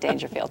 Rodney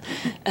Dangerfield.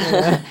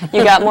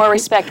 You got more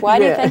respect. Why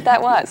do you think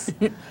that was?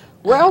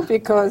 Well,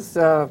 because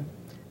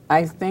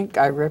I think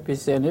I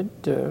represented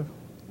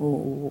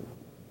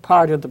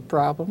part of the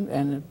problem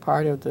and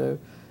part of the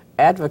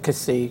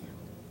advocacy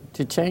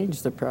to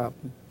change the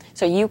problem.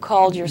 So you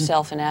called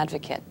yourself an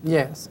advocate?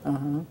 Yes.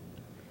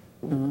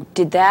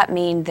 Did that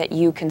mean that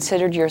you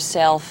considered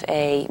yourself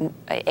a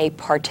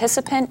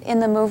participant in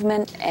the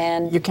movement?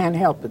 And you can't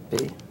help but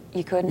be.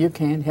 You couldn't? You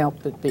can't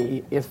help but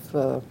be. If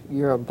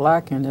you're a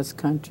black in this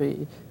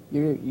country,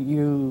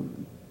 you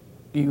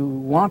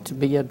want to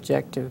be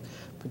objective,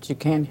 but you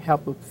can't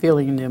help but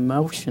feeling the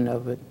emotion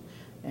of it,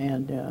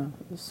 and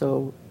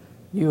so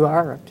you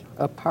are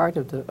a part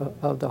of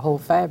the whole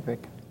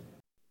fabric.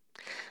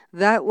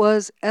 That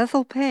was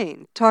Ethel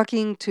Payne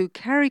talking to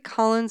Carrie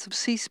Collins of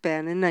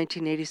C-SPAN in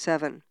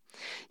 1987.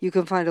 You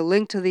can find a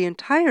link to the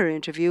entire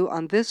interview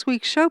on this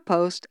week's show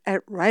post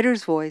at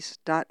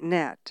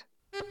writersvoice.net.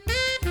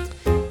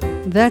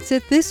 That's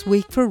it this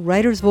week for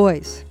Writer's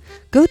Voice.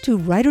 Go to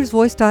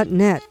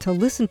writersvoice.net to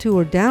listen to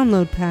or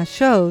download past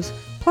shows,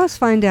 plus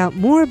find out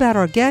more about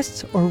our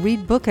guests or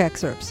read book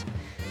excerpts.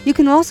 You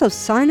can also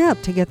sign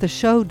up to get the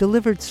show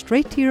delivered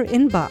straight to your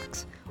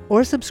inbox,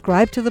 or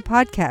subscribe to the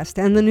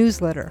podcast and the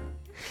newsletter.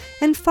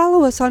 And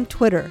follow us on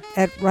Twitter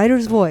at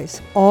Writer's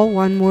Voice, all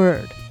one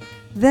word.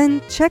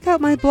 Then check out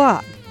my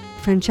blog,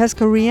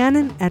 Francesca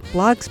Rhiannon at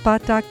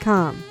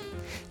blogspot.com.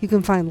 You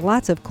can find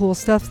lots of cool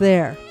stuff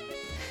there.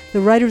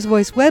 The Writer's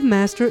Voice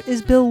webmaster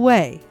is Bill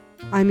Way.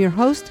 I'm your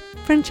host,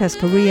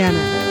 Francesca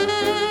Rhiannon.